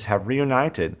hunters have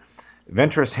reunited.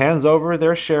 Ventress hands over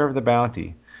their share of the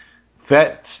bounty,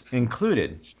 Fett's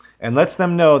included, and lets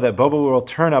them know that Boba will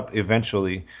turn up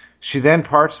eventually. She then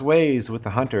parts ways with the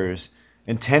hunters,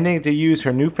 intending to use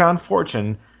her newfound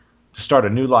fortune to start a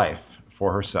new life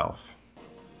for herself.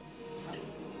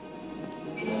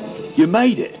 You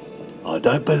made it. I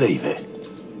don't believe it.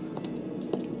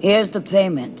 Here's the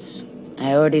payments.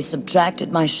 I already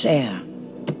subtracted my share.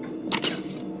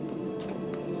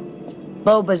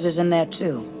 Boba's is in there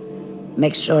too.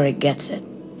 Make sure he gets it.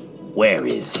 Where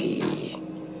is he?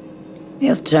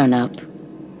 He'll turn up.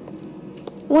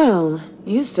 Well,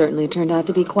 you certainly turned out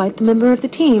to be quite the member of the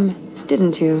team,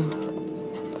 didn't you?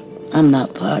 I'm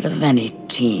not part of any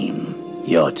team.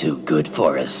 You're too good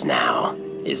for us now.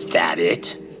 Is that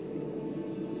it?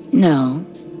 No.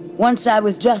 Once I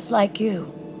was just like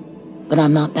you. But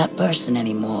I'm not that person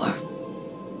anymore.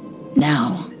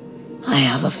 Now, I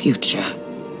have a future.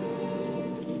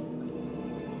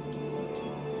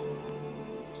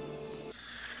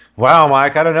 Wow,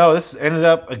 Mike, I don't know. This ended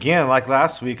up, again, like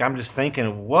last week, I'm just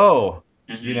thinking, whoa.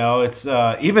 Mm-hmm. It's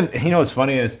even, what's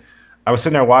funny is I was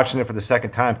sitting there watching it for the second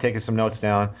time, taking some notes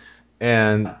down,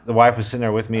 and the wife was sitting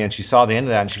there with me, and she saw the end of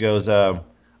that, and she goes,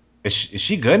 is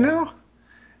she good now?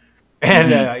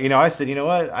 And, I said, you know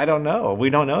what? I don't know. We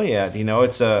don't know yet.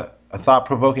 It's a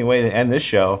thought-provoking way to end this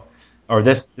show, or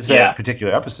this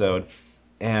particular episode.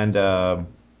 And,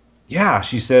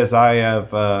 she says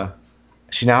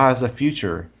she now has a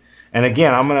future. And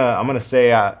again, I'm gonna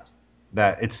say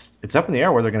that it's up in the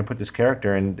air where they're gonna put this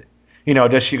character, and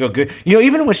does she go good?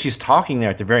 Even when she's talking there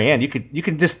at the very end, you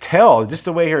can just tell just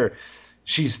the way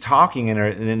she's talking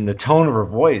and the tone of her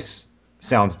voice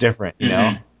sounds different.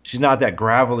 She's not that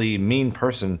gravelly, mean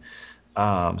person.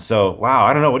 So wow,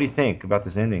 I don't know. What do you think about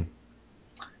this ending?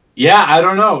 Yeah, I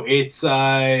don't know. It's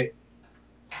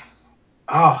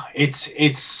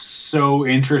so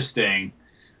interesting.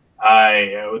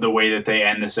 The way that they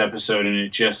end this episode, and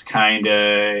it's just kind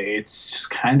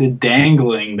of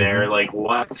dangling there, like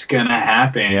what's gonna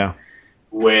happen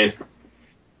with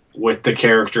the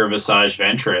character of Asajj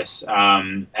Ventress.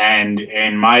 And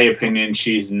in my opinion,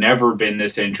 she's never been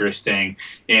this interesting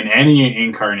in any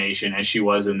incarnation as she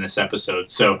was in this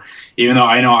episode. So even though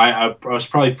I know I was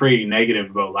probably pretty negative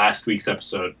about last week's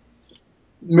episode,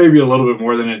 maybe a little bit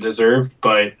more than it deserved,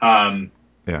 but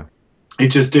It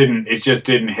just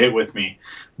didn't hit with me.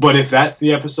 But if that's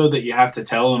the episode that you have to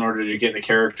tell in order to get the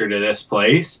character to this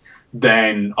place,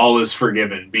 then all is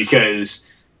forgiven, because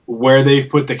where they've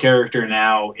put the character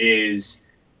now is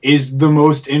the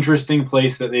most interesting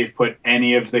place that they've put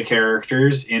any of the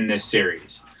characters in this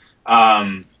series.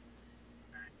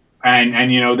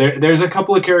 And you know, there's a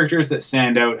couple of characters that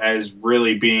stand out as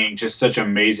really being just such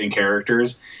amazing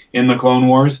characters in the Clone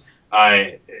Wars.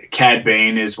 Cad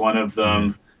Bane is one of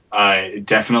them.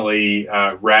 Definitely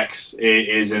Rex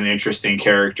is an interesting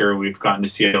character. We've gotten to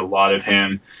see a lot of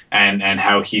him and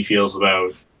how he feels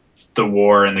about the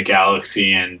war and the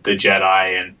galaxy and the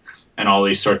Jedi and all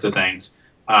these sorts of things.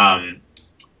 And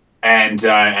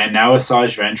now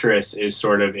Asajj Ventress is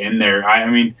sort of in there. I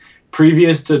mean,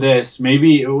 previous to this,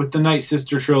 maybe with the Night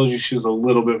Sister trilogy, she was a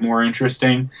little bit more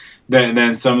interesting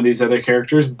than some of these other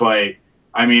characters. But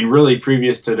I mean, really,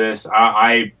 previous to this,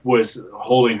 I was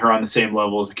holding her on the same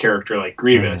level as a character like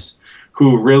Grievous,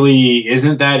 who really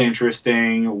isn't that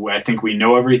interesting. I think we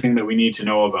know everything that we need to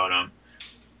know about him.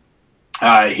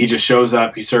 He just shows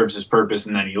up, he serves his purpose,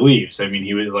 and then he leaves. I mean,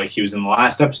 he was in the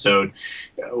last episode.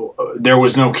 There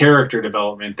was no character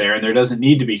development there, and there doesn't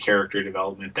need to be character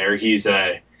development there. He's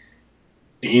a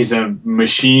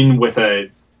machine with a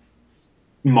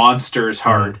monster's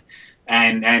heart,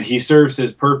 and he serves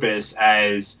his purpose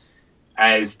as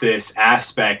this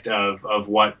aspect of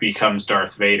what becomes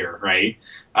Darth Vader, right?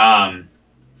 I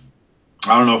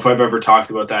don't know if I've ever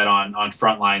talked about that on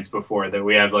Frontlines before, that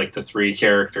we have like the three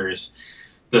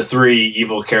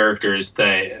evil characters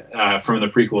that from the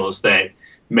prequels that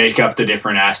make up the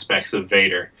different aspects of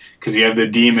Vader. Because you have the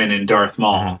demon in Darth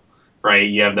Maul, right?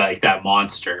 You have that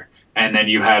monster, and then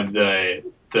you have the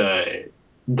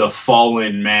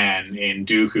fallen man in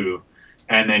Dooku,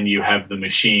 and then you have the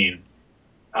machine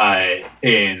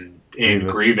in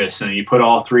Grievous, and you put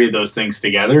all three of those things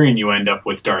together, and you end up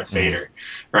with Darth Vader,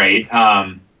 right?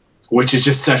 Which is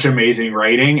just such amazing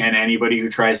writing. And anybody who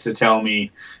tries to tell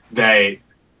me that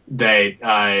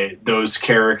those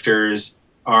characters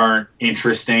aren't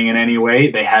interesting in any way,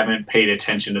 they haven't paid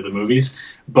attention to the movies.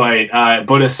 But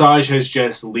Asajj has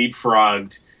just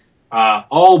leapfrogged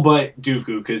all but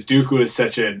Dooku, because Dooku is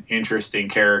such an interesting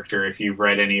character if you've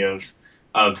read any of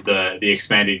the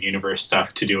expanded universe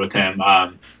stuff to do with him.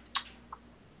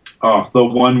 The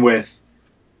one with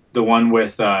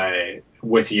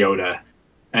Yoda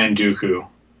and Dooku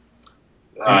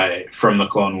from the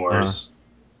Clone Wars.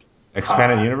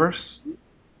 Expanded universe?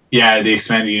 Yeah, the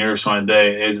expanded universe one.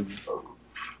 I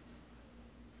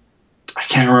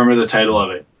can't remember the title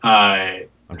of it. I'm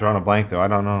drawing a blank though. I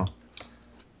don't know.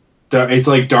 It's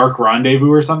like Dark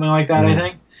Rendezvous or something like that. I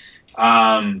think.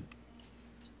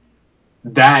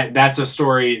 That's a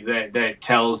story that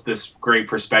tells this great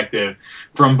perspective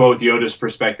from both Yoda's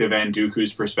perspective and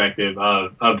Dooku's perspective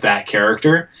of that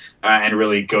character, and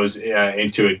really goes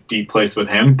into a deep place with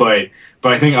him. But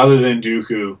I think other than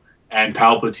Dooku and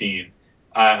Palpatine,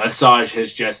 Asajj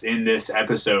has just in this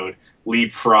episode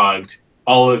leapfrogged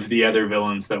all of the other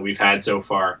villains that we've had so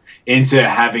far into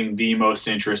having the most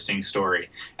interesting story.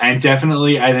 And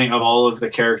definitely, I think of all of the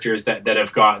characters that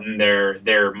have gotten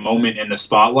their moment in the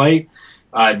spotlight,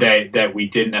 that we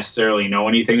didn't necessarily know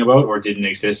anything about or didn't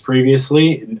exist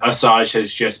previously, Asajj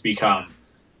has just become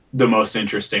the most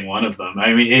interesting one of them.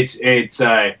 I mean, it's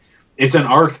an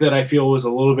arc that I feel was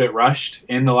a little bit rushed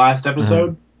in the last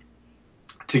episode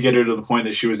to get her to the point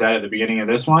that she was at the beginning of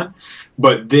this one.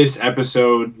 But this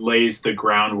episode lays the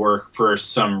groundwork for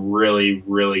some really,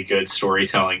 really good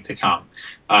storytelling to come.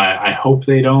 I hope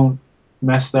they don't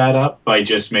mess that up by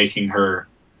just making her,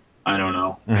 I don't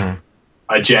know,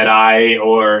 a Jedi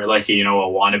or like, a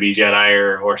wannabe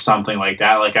Jedi or something like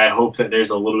that. Like, I hope that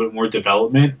there's a little bit more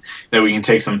development, that we can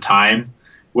take some time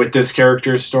with this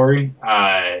character's story.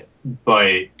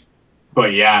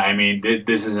 But yeah, I mean,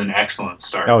 this is an excellent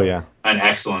start. Oh yeah, an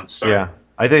excellent start. Yeah,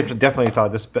 I definitely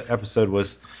thought this episode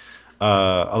was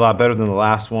a lot better than the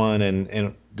last one,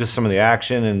 and just some of the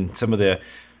action and some of the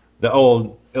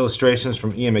old illustrations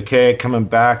from Ian McKay coming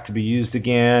back to be used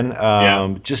again.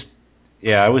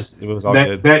 It was all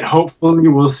good. That hopefully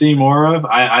we'll see more of.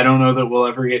 I don't know that we'll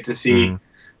ever get to see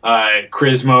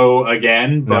Crismo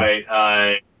again, but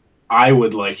I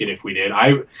would like it if we did.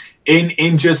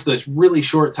 In just this really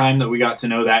short time that we got to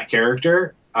know that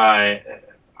character, I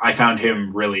found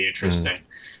him really interesting,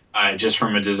 just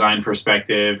from a design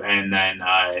perspective, and then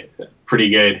pretty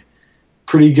good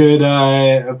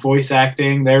voice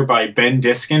acting there by Ben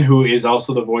Diskin, who is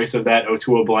also the voice of that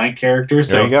Otua Blank character.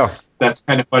 So there you go. That's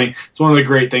kind of funny. It's one of the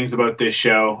great things about this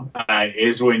show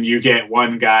is when you get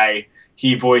one guy,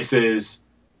 he voices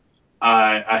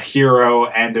a hero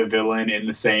and a villain in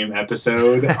the same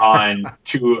episode on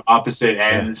two opposite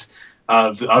ends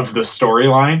of the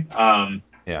storyline.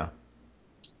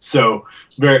 So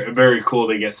very, very cool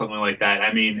to get something like that.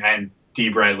 I mean, and D.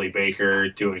 Bradley Baker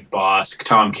doing Bosk,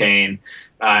 Tom Kane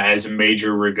as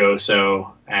Major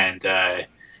Ragoso, and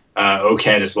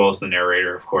Oked as well as the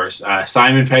narrator, of course.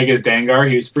 Simon Pegg as Dengar,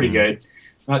 he was pretty good,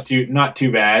 not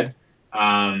too bad.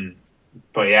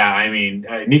 But yeah, I mean,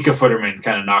 Nika Futterman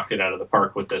kind of knocked it out of the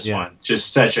park with this one.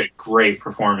 Just such a great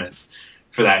performance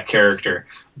for that character.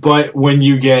 But when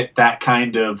you get that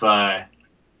kind of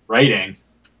writing,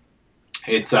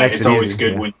 it's always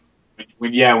good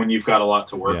when you've got a lot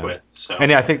to work with. So,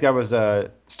 and I think that was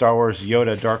Star Wars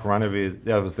Yoda Dark Rendezvous.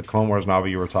 That was the Clone Wars novel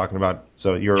you were talking about.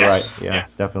 So you're right.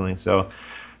 Yes, definitely. So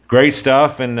great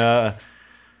stuff, and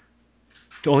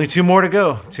only 2 more to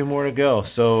go. 2 more to go.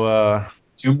 So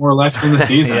 2 more left in the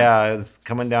season. Yeah, it's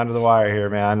coming down to the wire here,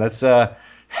 man. Let's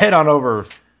head on over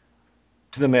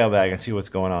to the mailbag and see what's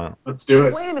going on. Let's do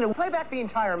it. Wait a minute, play back the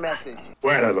entire message.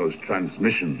 Where are those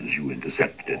transmissions you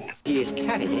intercepted? He is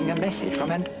carrying a message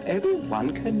from an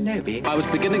Obi-Wan Kenobi. I was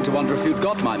beginning to wonder if you'd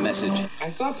got my message. I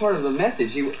saw part of the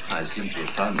message. I seem to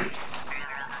have found it.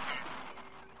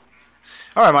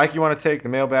 All right, Mike, you want to take the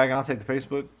mailbag and I'll take the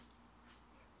Facebook?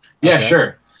 Yeah,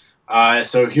 sure.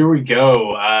 So here we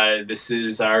go. This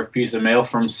is our piece of mail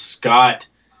from Scott.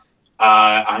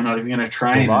 I'm not even going to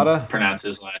try and pronounce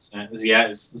his last name. Yeah,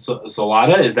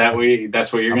 Zalata? Is that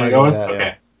that's what you're going to go with?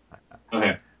 Okay. Yeah.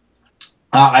 Okay.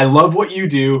 I love what you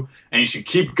do, and you should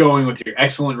keep going with your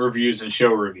excellent reviews and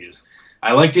show reviews.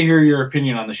 I like to hear your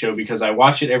opinion on the show because I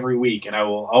watch it every week, and I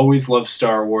will always love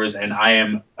Star Wars, and I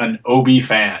am an Obi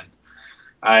fan.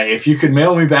 If you could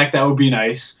mail me back, that would be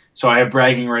nice, so I have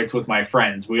bragging rights with my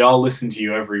friends. We all listen to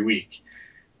you every week.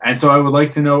 And so I would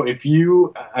like to know if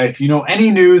you know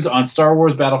any news on Star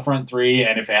Wars Battlefront 3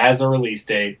 and if it has a release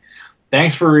date.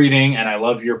 Thanks for reading, and I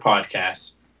love your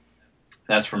podcast.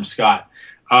 That's from Scott.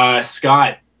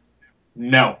 Scott,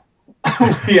 no.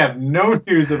 We have no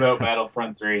news about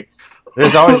Battlefront 3.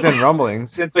 There's always been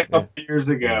rumblings. Since a couple of years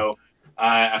ago.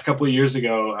 There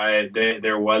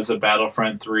was a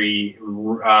Battlefront 3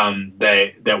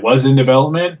 that was in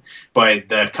development, but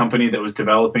the company that was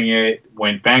developing it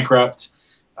went bankrupt.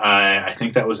 I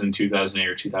think that was in 2008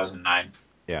 or 2009.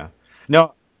 Yeah.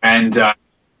 No. And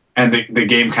the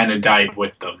game kind of died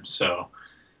with them. So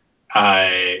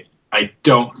I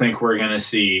don't think we're going to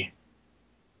see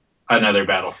another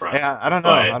Battlefront. Yeah, I don't know.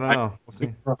 I don't know. We'll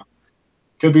see.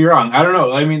 Could be wrong. I don't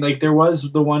know. I mean, like, there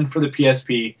was the one for the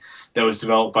PSP that was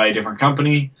developed by a different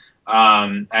company.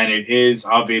 And it is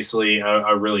obviously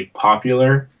a really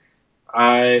popular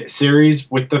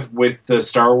series with the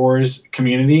Star Wars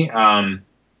community.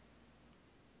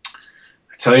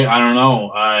 Tell you, I don't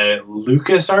know.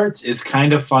 LucasArts is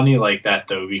kind of funny like that,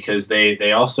 though, because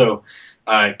they also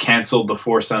canceled The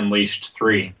Force Unleashed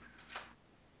 3.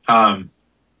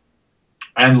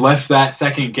 And left that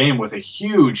second game with a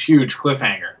huge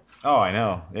cliffhanger. Oh, I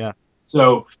know. Yeah.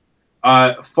 So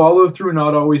follow through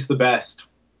not always the best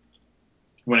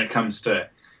when it comes to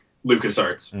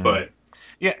LucasArts, but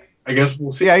yeah, I guess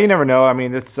we'll see. Yeah, you never know. I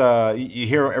mean, it's you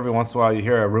hear every once in a while you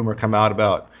hear a rumor come out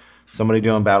about somebody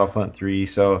doing Battlefront 3.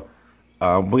 So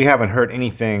we haven't heard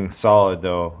anything solid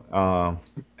though.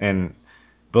 And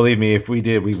believe me, if we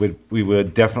did, we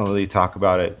would definitely talk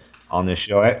about it on this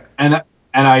show.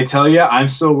 And I tell you, I'm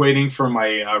still waiting for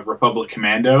my Republic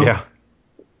Commando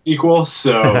sequel.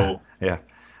 So yeah,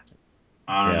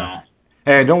 I don't know.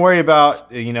 Hey, don't worry about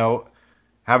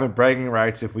having bragging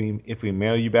rights if we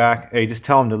mail you back. Hey, just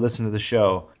tell them to listen to the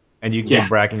show, and you can get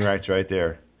bragging rights right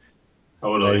there.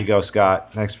 Totally. There you go,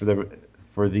 Scott. Thanks for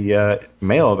the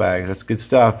mailbag. That's good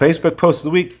stuff. Facebook post of the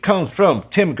week comes from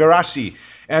Tim Garashi,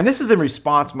 and this is in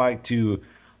response, Mike, to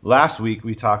last week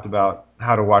we talked about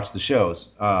how to watch the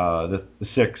shows, the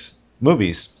 6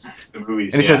 movies. The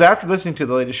movies. And he says, after listening to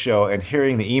the latest show and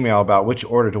hearing the email about which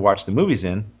order to watch the movies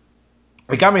in,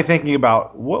 it got me thinking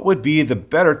about what would be the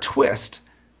better twist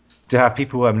to have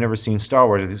people who have never seen Star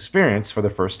Wars experience for the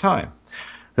first time.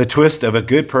 The twist of a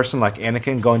good person like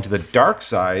Anakin going to the dark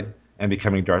side and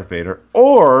becoming Darth Vader,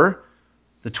 or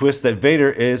the twist that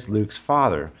Vader is Luke's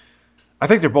father. I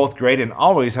think they're both great and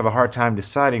always have a hard time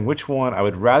deciding which one I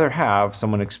would rather have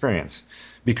someone experience.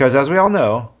 Because as we all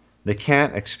know, they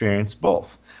can't experience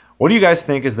both. What do you guys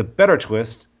think is the better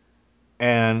twist?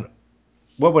 And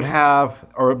what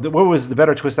was the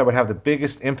better twist that would have the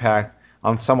biggest impact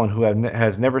on someone who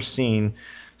has never seen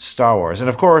Star Wars? And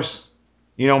of course,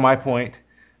 you know my point.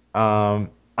 I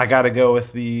got to go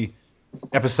with the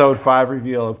Episode 5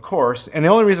 reveal, of course. And the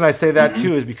only reason I say that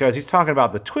too is because he's talking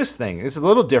about the twist thing. This is a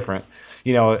little different.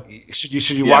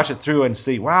 Should you watch it through and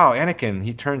see, wow, Anakin,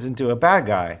 he turns into a bad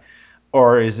guy,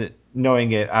 or is it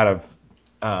knowing it out of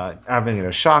having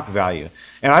a shock value?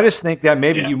 And I just think that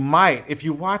maybe you might, if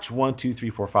you watch 1, 2, 3,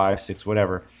 4, 5, 6,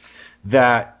 whatever,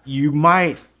 that you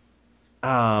might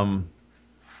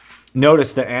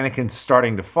notice that Anakin's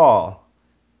starting to fall,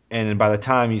 and by the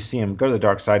time you see him go to the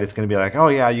dark side, it's going to be like, oh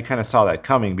yeah, you kind of saw that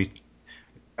coming.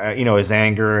 His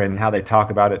anger and how they talk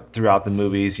about it throughout the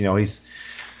movies. He's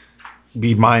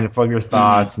be mindful of your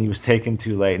thoughts, and he was taken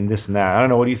too late, and this and that. I don't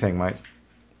know. What do you think, Mike?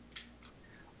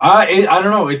 I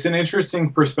don't know. It's an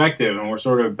interesting perspective, and we're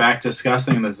sort of back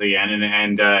discussing this again,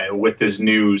 and with this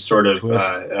new sort of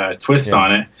twist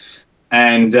on it.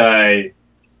 And I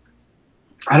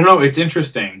don't know. It's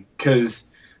interesting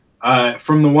because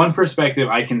from the one perspective,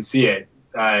 I can see it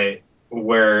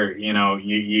where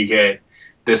you get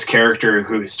this character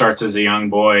who starts as a young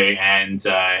boy and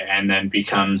then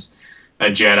becomes a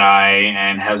Jedi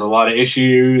and has a lot of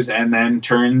issues, and then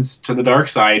turns to the dark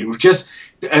side.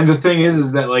 And the thing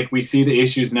is that like we see the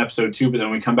issues in episode 2, but then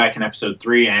we come back in episode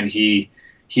 3, and he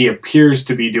appears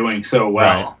to be doing so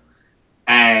well.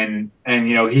 Right.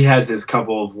 And he has his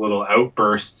couple of little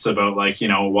outbursts about like,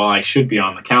 well, I should be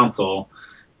on the council,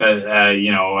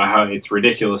 how it's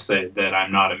ridiculous that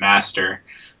I'm not a master,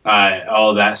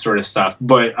 all that sort of stuff.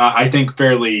 But I think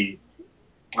fairly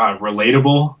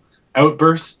relatable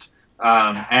outburst.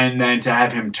 And then to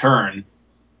have him turn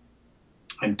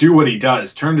and do what he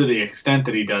does, turn to the extent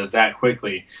that he does that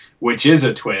quickly, which is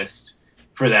a twist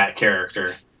for that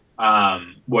character.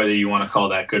 Whether you want to call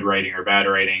that good writing or bad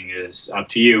writing is up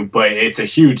to you, but it's a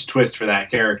huge twist for that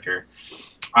character.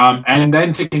 And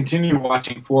then to continue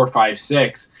watching 4, 5,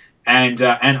 6, and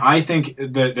I think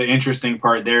the interesting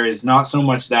part there is not so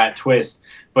much that twist,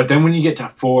 but then when you get to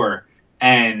 4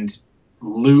 and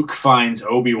Luke finds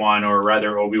Obi-Wan, or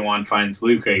rather Obi-Wan finds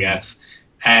Luke, I guess,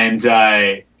 and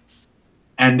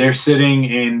they're sitting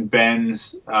in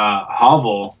Ben's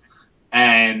hovel.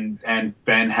 And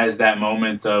Ben has that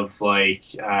moment of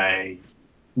like,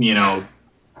 your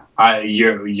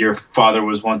father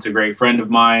was once a great friend of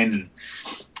mine,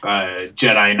 and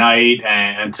Jedi Knight,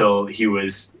 until he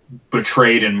was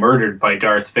betrayed and murdered by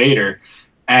Darth Vader.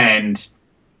 And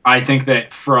I think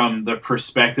that from the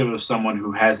perspective of someone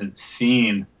who hasn't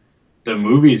seen the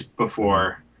movies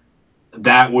before,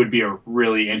 that would be a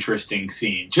really interesting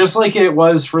scene. Just like it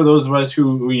was for those of us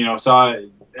who saw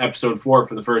episode 4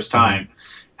 for the first time,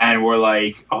 and we're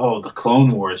like, oh, the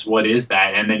Clone Wars, what is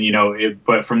that? And then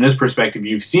but from this perspective,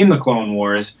 you've seen the Clone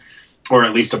Wars, or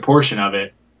at least a portion of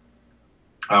it,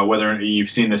 whether you've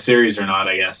seen the series or not,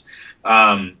 I guess.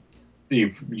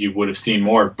 You would have seen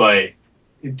more, but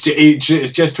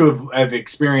just to have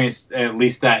experienced at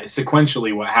least that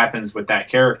sequentially what happens with that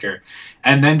character,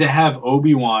 and then to have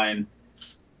Obi-Wan,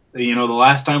 the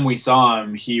last time we saw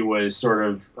him, he was sort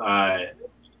of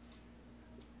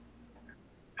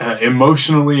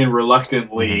emotionally and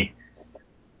reluctantly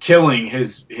killing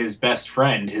his best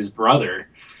friend, his brother,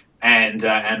 and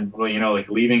like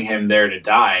leaving him there to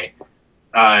die,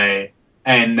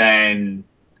 and then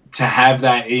to have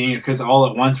that, because all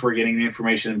at once we're getting the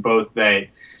information both that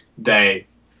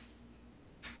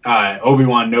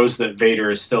Obi-Wan knows that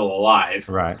Vader is still alive,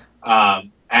 right?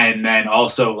 And then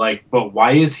also like, but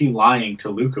why is he lying to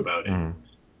Luke about it?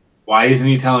 Why isn't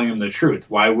he telling him the truth?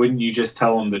 Why wouldn't you just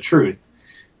tell him the truth?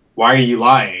 Why are you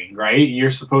lying, right?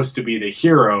 You're supposed to be the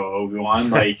hero, Obi-Wan.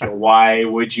 Like, why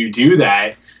would you do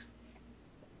that?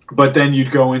 But then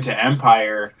you'd go into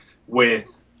Empire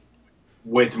with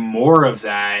more of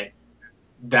that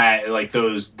like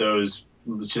those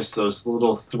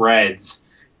little threads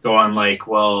going like,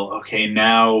 well, okay,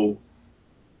 now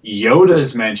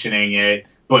Yoda's mentioning it,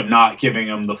 but not giving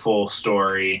him the full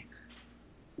story.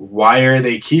 Why are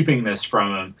they keeping this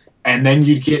from him? And then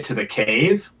you'd get to the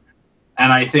cave.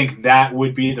 And I think that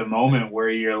would be the moment where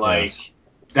you're like,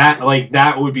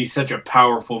 that would be such a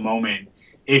powerful moment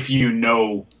if you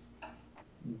know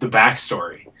the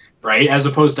backstory, right? As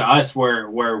opposed to us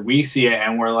where we see it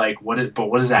and we're like, what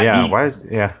does that mean?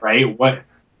 Right?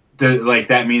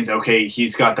 That means, okay,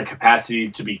 he's got the capacity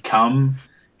to become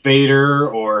Vader,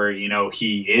 or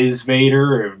he is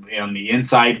Vader, or on the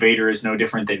inside Vader is no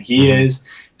different than he is.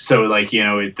 So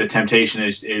the temptation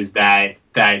is that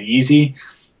easy.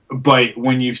 But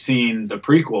when you've seen the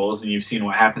prequels and you've seen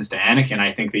what happens to Anakin,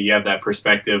 I think that you have that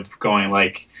perspective going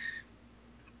like,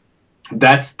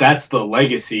 that's the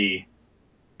legacy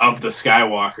of the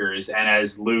Skywalkers. And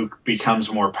as Luke becomes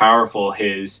more powerful,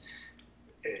 the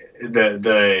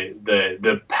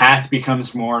path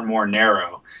becomes more and more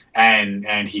narrow,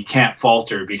 and he can't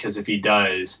falter, because if he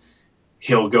does,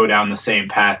 he'll go down the same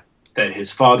path that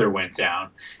his father went down.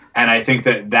 And I think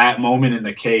that moment in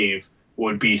the cave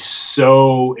would be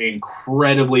so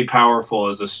incredibly powerful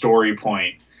as a story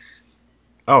point.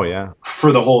 Oh yeah.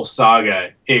 For the whole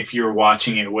saga, if you're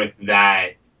watching it with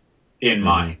that in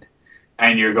mind,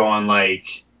 and you're going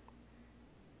like,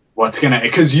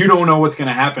 because you don't know what's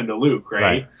gonna happen to Luke,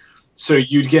 right? So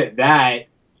you'd get that,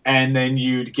 and then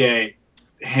you'd get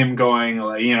him going,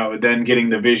 then getting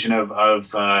the vision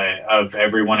of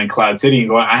everyone in Cloud City and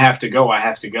going, I have to go,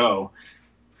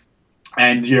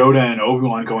 and Yoda and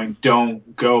Obi-Wan going,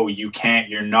 don't go, you can't,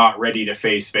 you're not ready to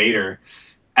face Vader,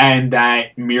 and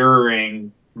that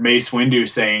mirroring Mace Windu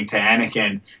saying to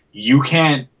Anakin, you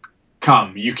can't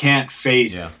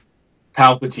face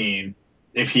Palpatine.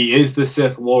 If he is the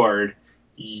Sith Lord,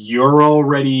 you're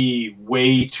already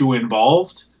way too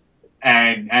involved,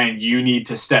 and you need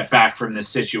to step back from this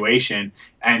situation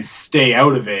and stay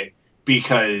out of it,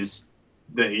 because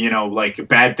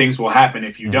bad things will happen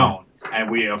if you don't. And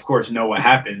we of course know what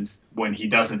happens when he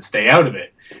doesn't stay out of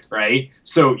it, right?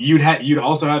 So you'd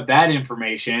also have that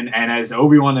information, and as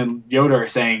Obi-Wan and Yoda are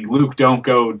saying, Luke, don't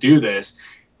go do this,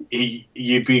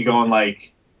 you'd be going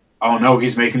like, oh no,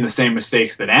 he's making the same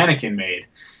mistakes that Anakin made.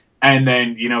 And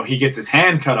then, he gets his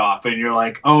hand cut off, and you're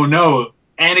like, oh no,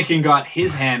 Anakin got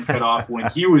his hand cut off when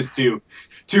he was too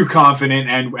confident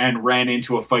and ran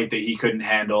into a fight that he couldn't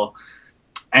handle.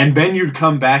 And then you'd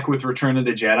come back with Return of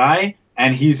the Jedi,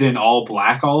 and he's in all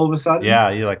black all of a sudden. Yeah,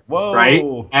 you're like, whoa. Right?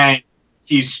 And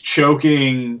he's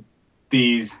choking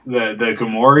the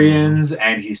Gamorreans,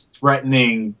 and he's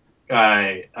threatening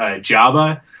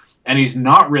Jabba, and he's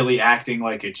not really acting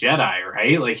like a Jedi,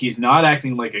 right? Like, he's not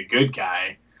acting like a good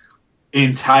guy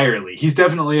entirely. He's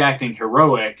definitely acting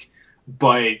heroic,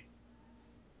 but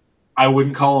I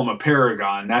wouldn't call him a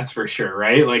paragon, that's for sure,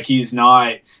 right? Like, he's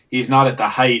not at the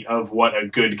height of what a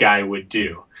good guy would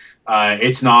do.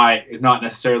 It's not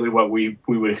necessarily what we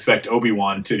would expect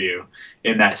Obi-Wan to do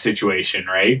in that situation,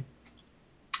 right?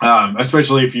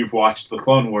 Especially if you've watched the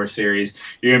Clone Wars series,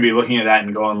 you're gonna be looking at that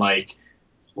and going like,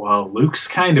 well, Luke's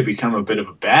kind of become a bit of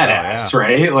a badass,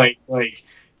 right? Like,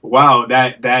 wow,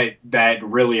 that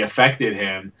really affected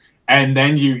him. And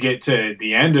then you get to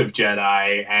the end of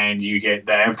Jedi, and you get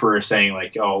the Emperor saying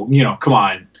like, oh, come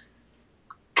on,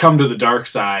 come to the dark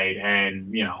side,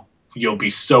 and you'll be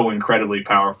so incredibly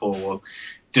powerful. We'll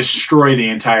destroy the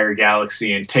entire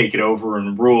galaxy and take it over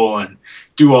and rule and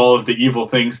do all of the evil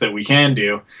things that we can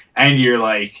do. And you're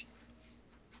like,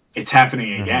 it's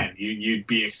happening again. You'd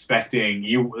be expecting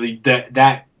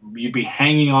that you'd be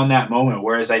hanging on that moment.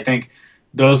 Whereas I think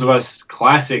those of us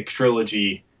classic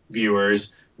trilogy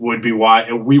viewers would be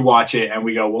we watch it and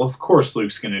we go, well, of course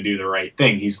Luke's going to do the right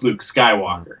thing. He's Luke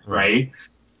Skywalker, right?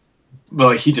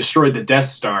 Well, he destroyed the Death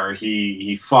Star.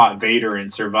 He fought Vader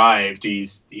and survived.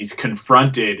 He's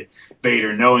confronted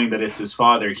Vader, knowing that it's his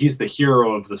father. He's the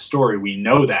hero of the story. We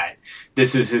know that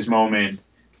this is his moment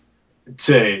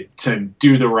to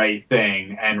do the right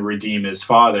thing and redeem his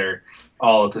father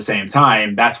all at the same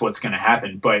time. That's what's going to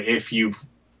happen. But if you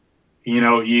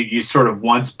sort of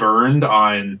once burned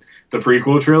on the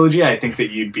prequel trilogy, I think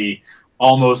that you'd be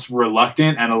almost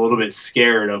reluctant and a little bit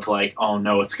scared of like, oh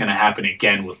no, it's going to happen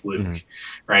again with Luke,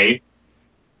 right?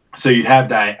 So you'd have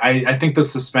that. I think the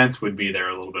suspense would be there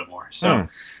a little bit more. So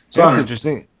that's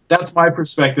interesting. That's my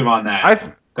perspective on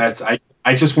that.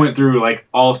 I just went through like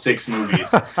all 6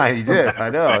 movies. You did.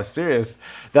 I know. Serious.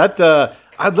 That's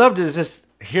I'd love to just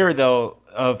hear though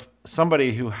of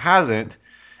somebody who hasn't,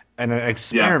 and an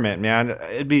experiment, man.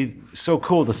 It'd be so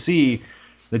cool to see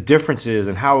the differences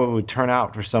and how it would turn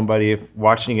out for somebody if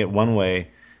watching it one way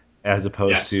as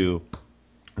opposed to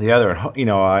the other.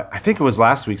 I think it was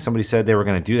last week somebody said they were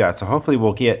going to do that. So hopefully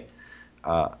we'll get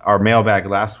our mailbag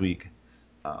last week.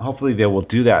 Hopefully they will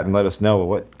do that and let us know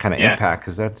what kind of impact,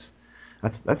 because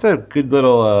that's a good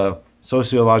little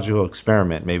sociological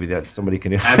experiment maybe that somebody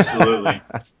can do. Absolutely.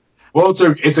 Well,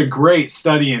 it's a great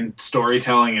study in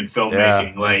storytelling and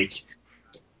filmmaking.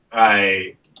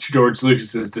 George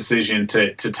Lucas's decision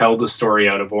to tell the story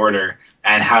out of order,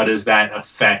 and how does that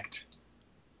affect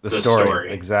the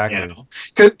story? Exactly.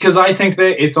 Because I think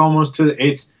that it's almost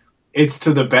it's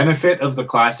to the benefit of the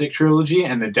classic trilogy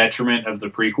and the detriment of the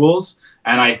prequels.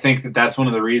 And I think that that's one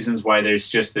of the reasons why there's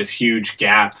just this huge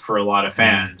gap for a lot of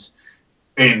fans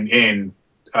in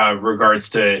regards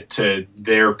to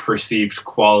their perceived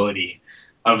quality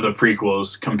of the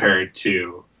prequels compared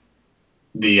to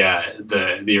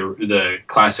the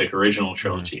classic original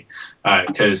trilogy,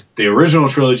 because the original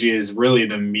trilogy is really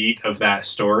the meat of that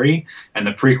story, and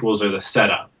the prequels are the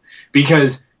setup.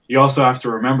 Because you also have to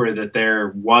remember that there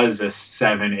was a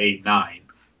 7, 8, 9,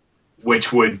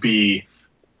 which would be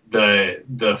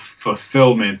the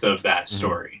fulfillment of that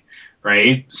story,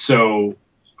 right? So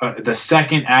the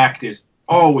second act is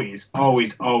always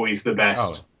the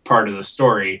best part of the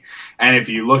story, and if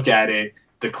you look at it,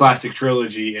 the classic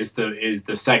trilogy is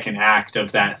the second act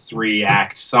of that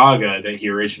 3-act saga that he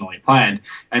originally planned,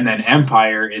 and then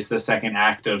Empire is the second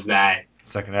act of that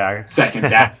second act.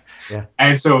 Yeah.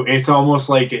 And so it's almost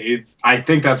like I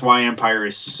think that's why Empire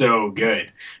is so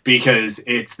good, because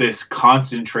it's this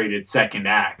concentrated second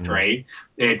act, right?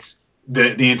 It's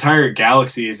the entire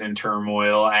galaxy is in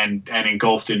turmoil and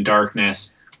engulfed in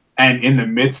darkness, and in the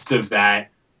midst of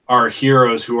that, our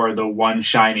heroes, who are the one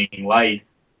shining light,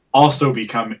 also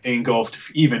become engulfed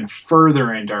even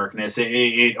further in darkness.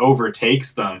 It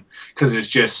overtakes them because it's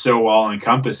just so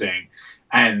all-encompassing,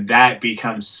 and that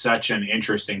becomes such an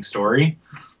interesting story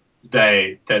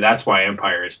that's why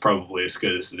Empire is probably as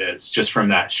good as it is, just from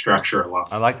that structure alone.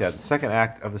 I like that. The second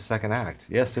act of the second act.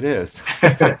 Yes, it is.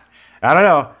 I don't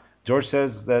know. George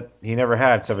says that he never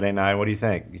had 7, 8, 9. What do you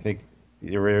think? You think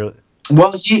you really?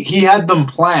 Well, he had them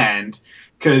planned,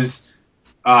 because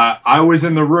I was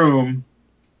in the room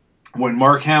when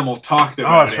Mark Hamill talked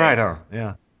about it. Oh, that's right. Oh,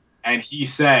 yeah. And he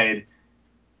said,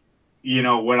 you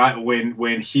know, when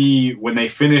they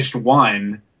finished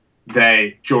 1,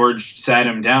 that George sat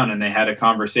him down and they had a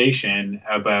conversation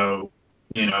about,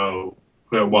 you know,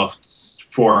 well,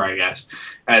 4, I guess,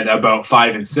 and about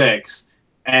 5 and 6,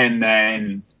 and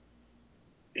then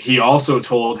he also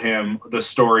told him the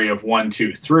story of 1,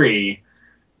 2, 3,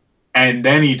 and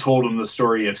then he told him the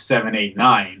story of 7, 8,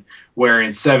 9, where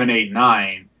in 7, 8,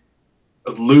 9,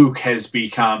 Luke has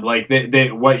become like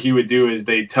what he would do is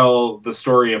they tell the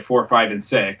story of 4, 5, and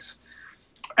 6,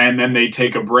 and then they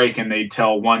take a break and they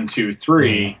tell 1, 2,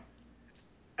 3,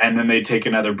 and then they take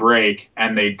another break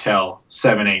and they tell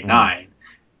 7, 8, 9.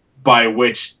 By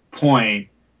which point,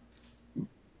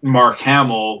 Mark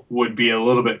Hamill would be a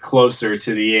little bit closer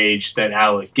to the age that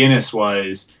Alec Guinness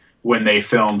was when they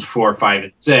filmed 4, 5,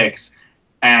 and 6,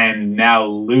 and now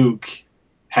Luke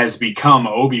has become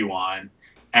Obi-Wan,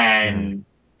 and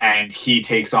he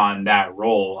takes on that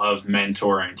role of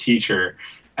mentor and teacher,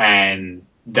 and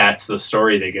that's the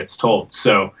story that gets told.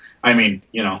 So, I mean,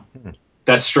 you know,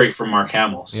 that's straight from Mark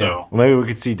Hamill. So yeah. Well, maybe we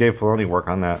could see Dave Filoni work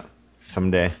on that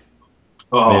someday.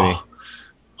 Oh, maybe.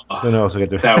 Who knows?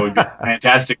 That would be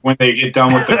fantastic when they get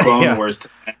done with the Clone Wars.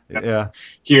 Yeah.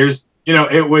 Here's, you know,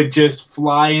 it would just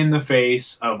fly in the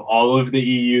face of all of the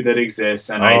EU that exists,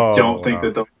 and I don't think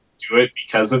that they'll do it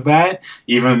because of that,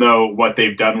 even though what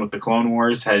they've done with the Clone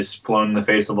Wars has flown in the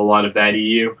face of a lot of that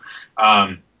EU.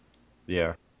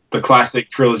 Yeah. The classic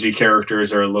trilogy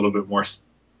characters are a little bit more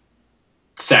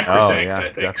sacrosanct, I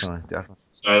think. Definitely.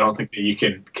 So I don't think that you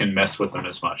can mess with them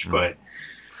as much, but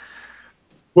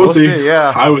we'll see.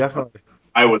 Yeah, definitely.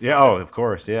 I would. Yeah. Oh, of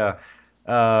course. Yeah.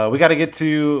 We got to get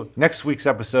to next week's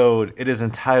episode. It is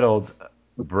entitled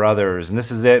Brothers, and this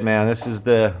is it, man. This is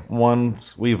the one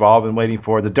we've all been waiting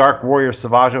for. The Dark Warrior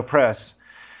Savage Opress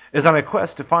is on a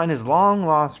quest to find his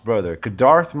long-lost brother. Could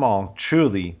Darth Maul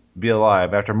truly be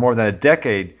alive after more than a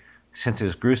decade since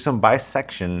his gruesome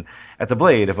bisection at the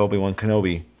blade of Obi-Wan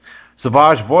Kenobi?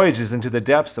 Savage voyages into the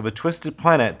depths of a twisted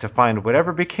planet to find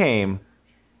whatever became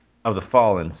of the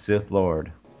fallen Sith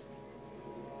Lord.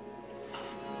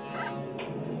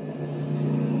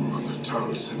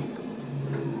 Towson.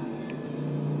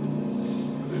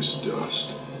 This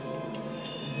dust.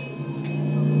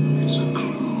 It's a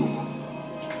clue.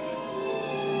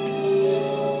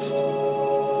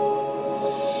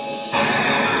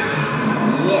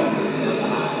 Yes,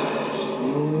 Savage.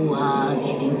 You are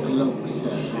getting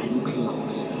closer and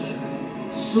closer.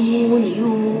 Soon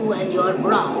you and your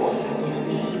brother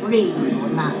will be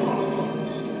reunited.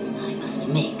 I must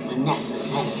make the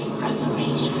necessary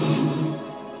preparations.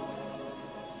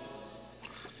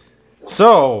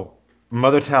 So,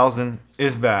 Mother Talzin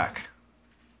is back.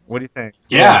 What do you think?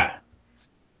 Yeah.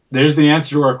 There's the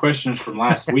answer to our questions from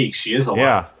last week. She is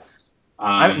alive.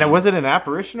 Yeah. Now, was it an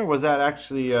apparition or was that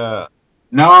actually...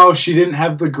 No, she didn't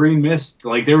have the green mist.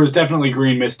 Like, there was definitely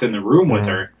green mist in the room with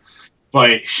her,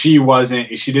 but she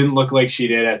didn't look like she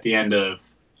did at the end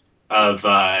of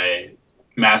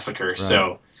Massacre. Right.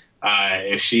 So,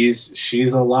 if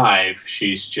she's alive,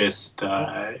 she's just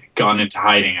gone into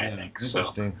hiding, I think.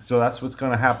 Interesting. So that's what's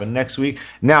going to happen next week.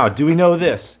 Now, do we know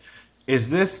this?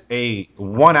 Is this a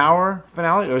 1-hour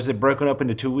finale, or is it broken up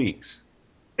into 2 weeks?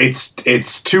 It's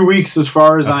 2 weeks as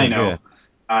far as I know.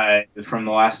 From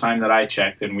the last time that I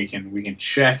checked, and we can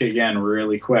check again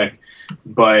really quick.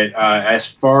 But as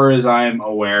far as I'm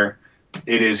aware,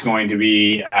 it is going to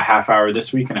be a half hour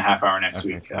this week and a half hour next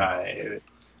week.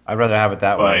 I'd rather have it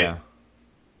that way.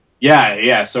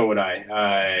 Yeah. So would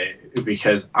I,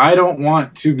 because I don't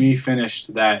want to be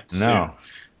finished that soon. No.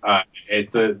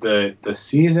 The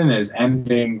season is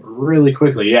ending really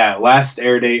quickly. Yeah, last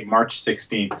air date March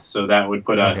 16th. So that would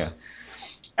put us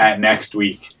at next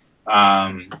week.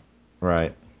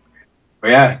 Right. But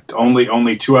yeah,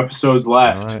 only 2 episodes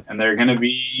left, and they're gonna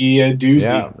be a doozy.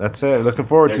 Yeah, that's it. Looking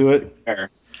forward to it.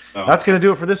 So. That's gonna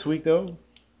do it for this week, though.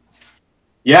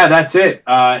 Yeah, that's it.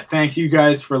 Thank you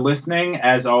guys for listening.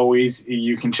 As always,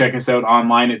 you can check us out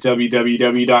online at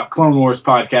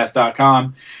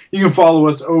www.clonewarspodcast.com. You can follow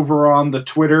us over on the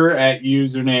Twitter at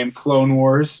username Clone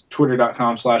Wars,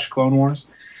 twitter.com/Clone Wars.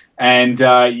 And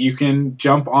you can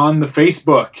jump on the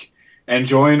Facebook and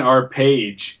join our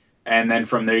page. And then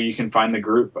from there, you can find the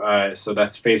group. So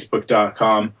that's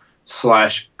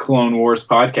facebook.com/Clone Wars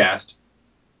Podcast.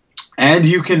 And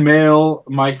you can mail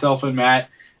myself and Matt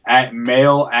at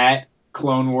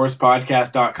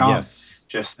mail@clonewarspodcast.com. Yes.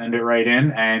 Just send it right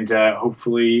in, and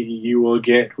hopefully you will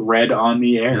get read on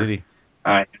the air in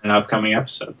an upcoming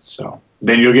episode. So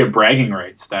then you'll get bragging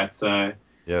rights. That's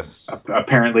yes.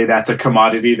 Apparently, that's a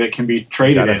commodity that can be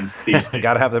traded in these days.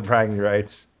 Gotta have the bragging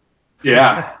rights.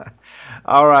 Yeah.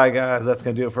 All right, guys. That's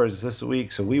gonna do it for us this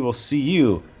week. So we will see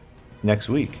you next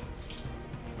week.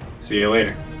 See you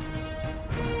later.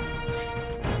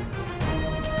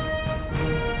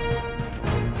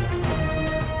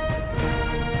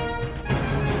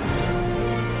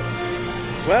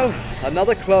 Well,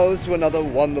 another close to another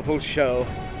wonderful show.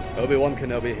 Obi-Wan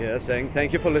Kenobi here, saying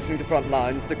thank you for listening to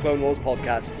Frontlines, the Clone Wars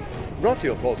podcast, brought to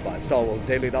you, of course, by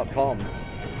StarWarsDaily.com.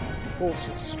 The Force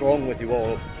is strong with you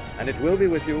all, and it will be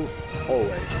with you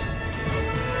always.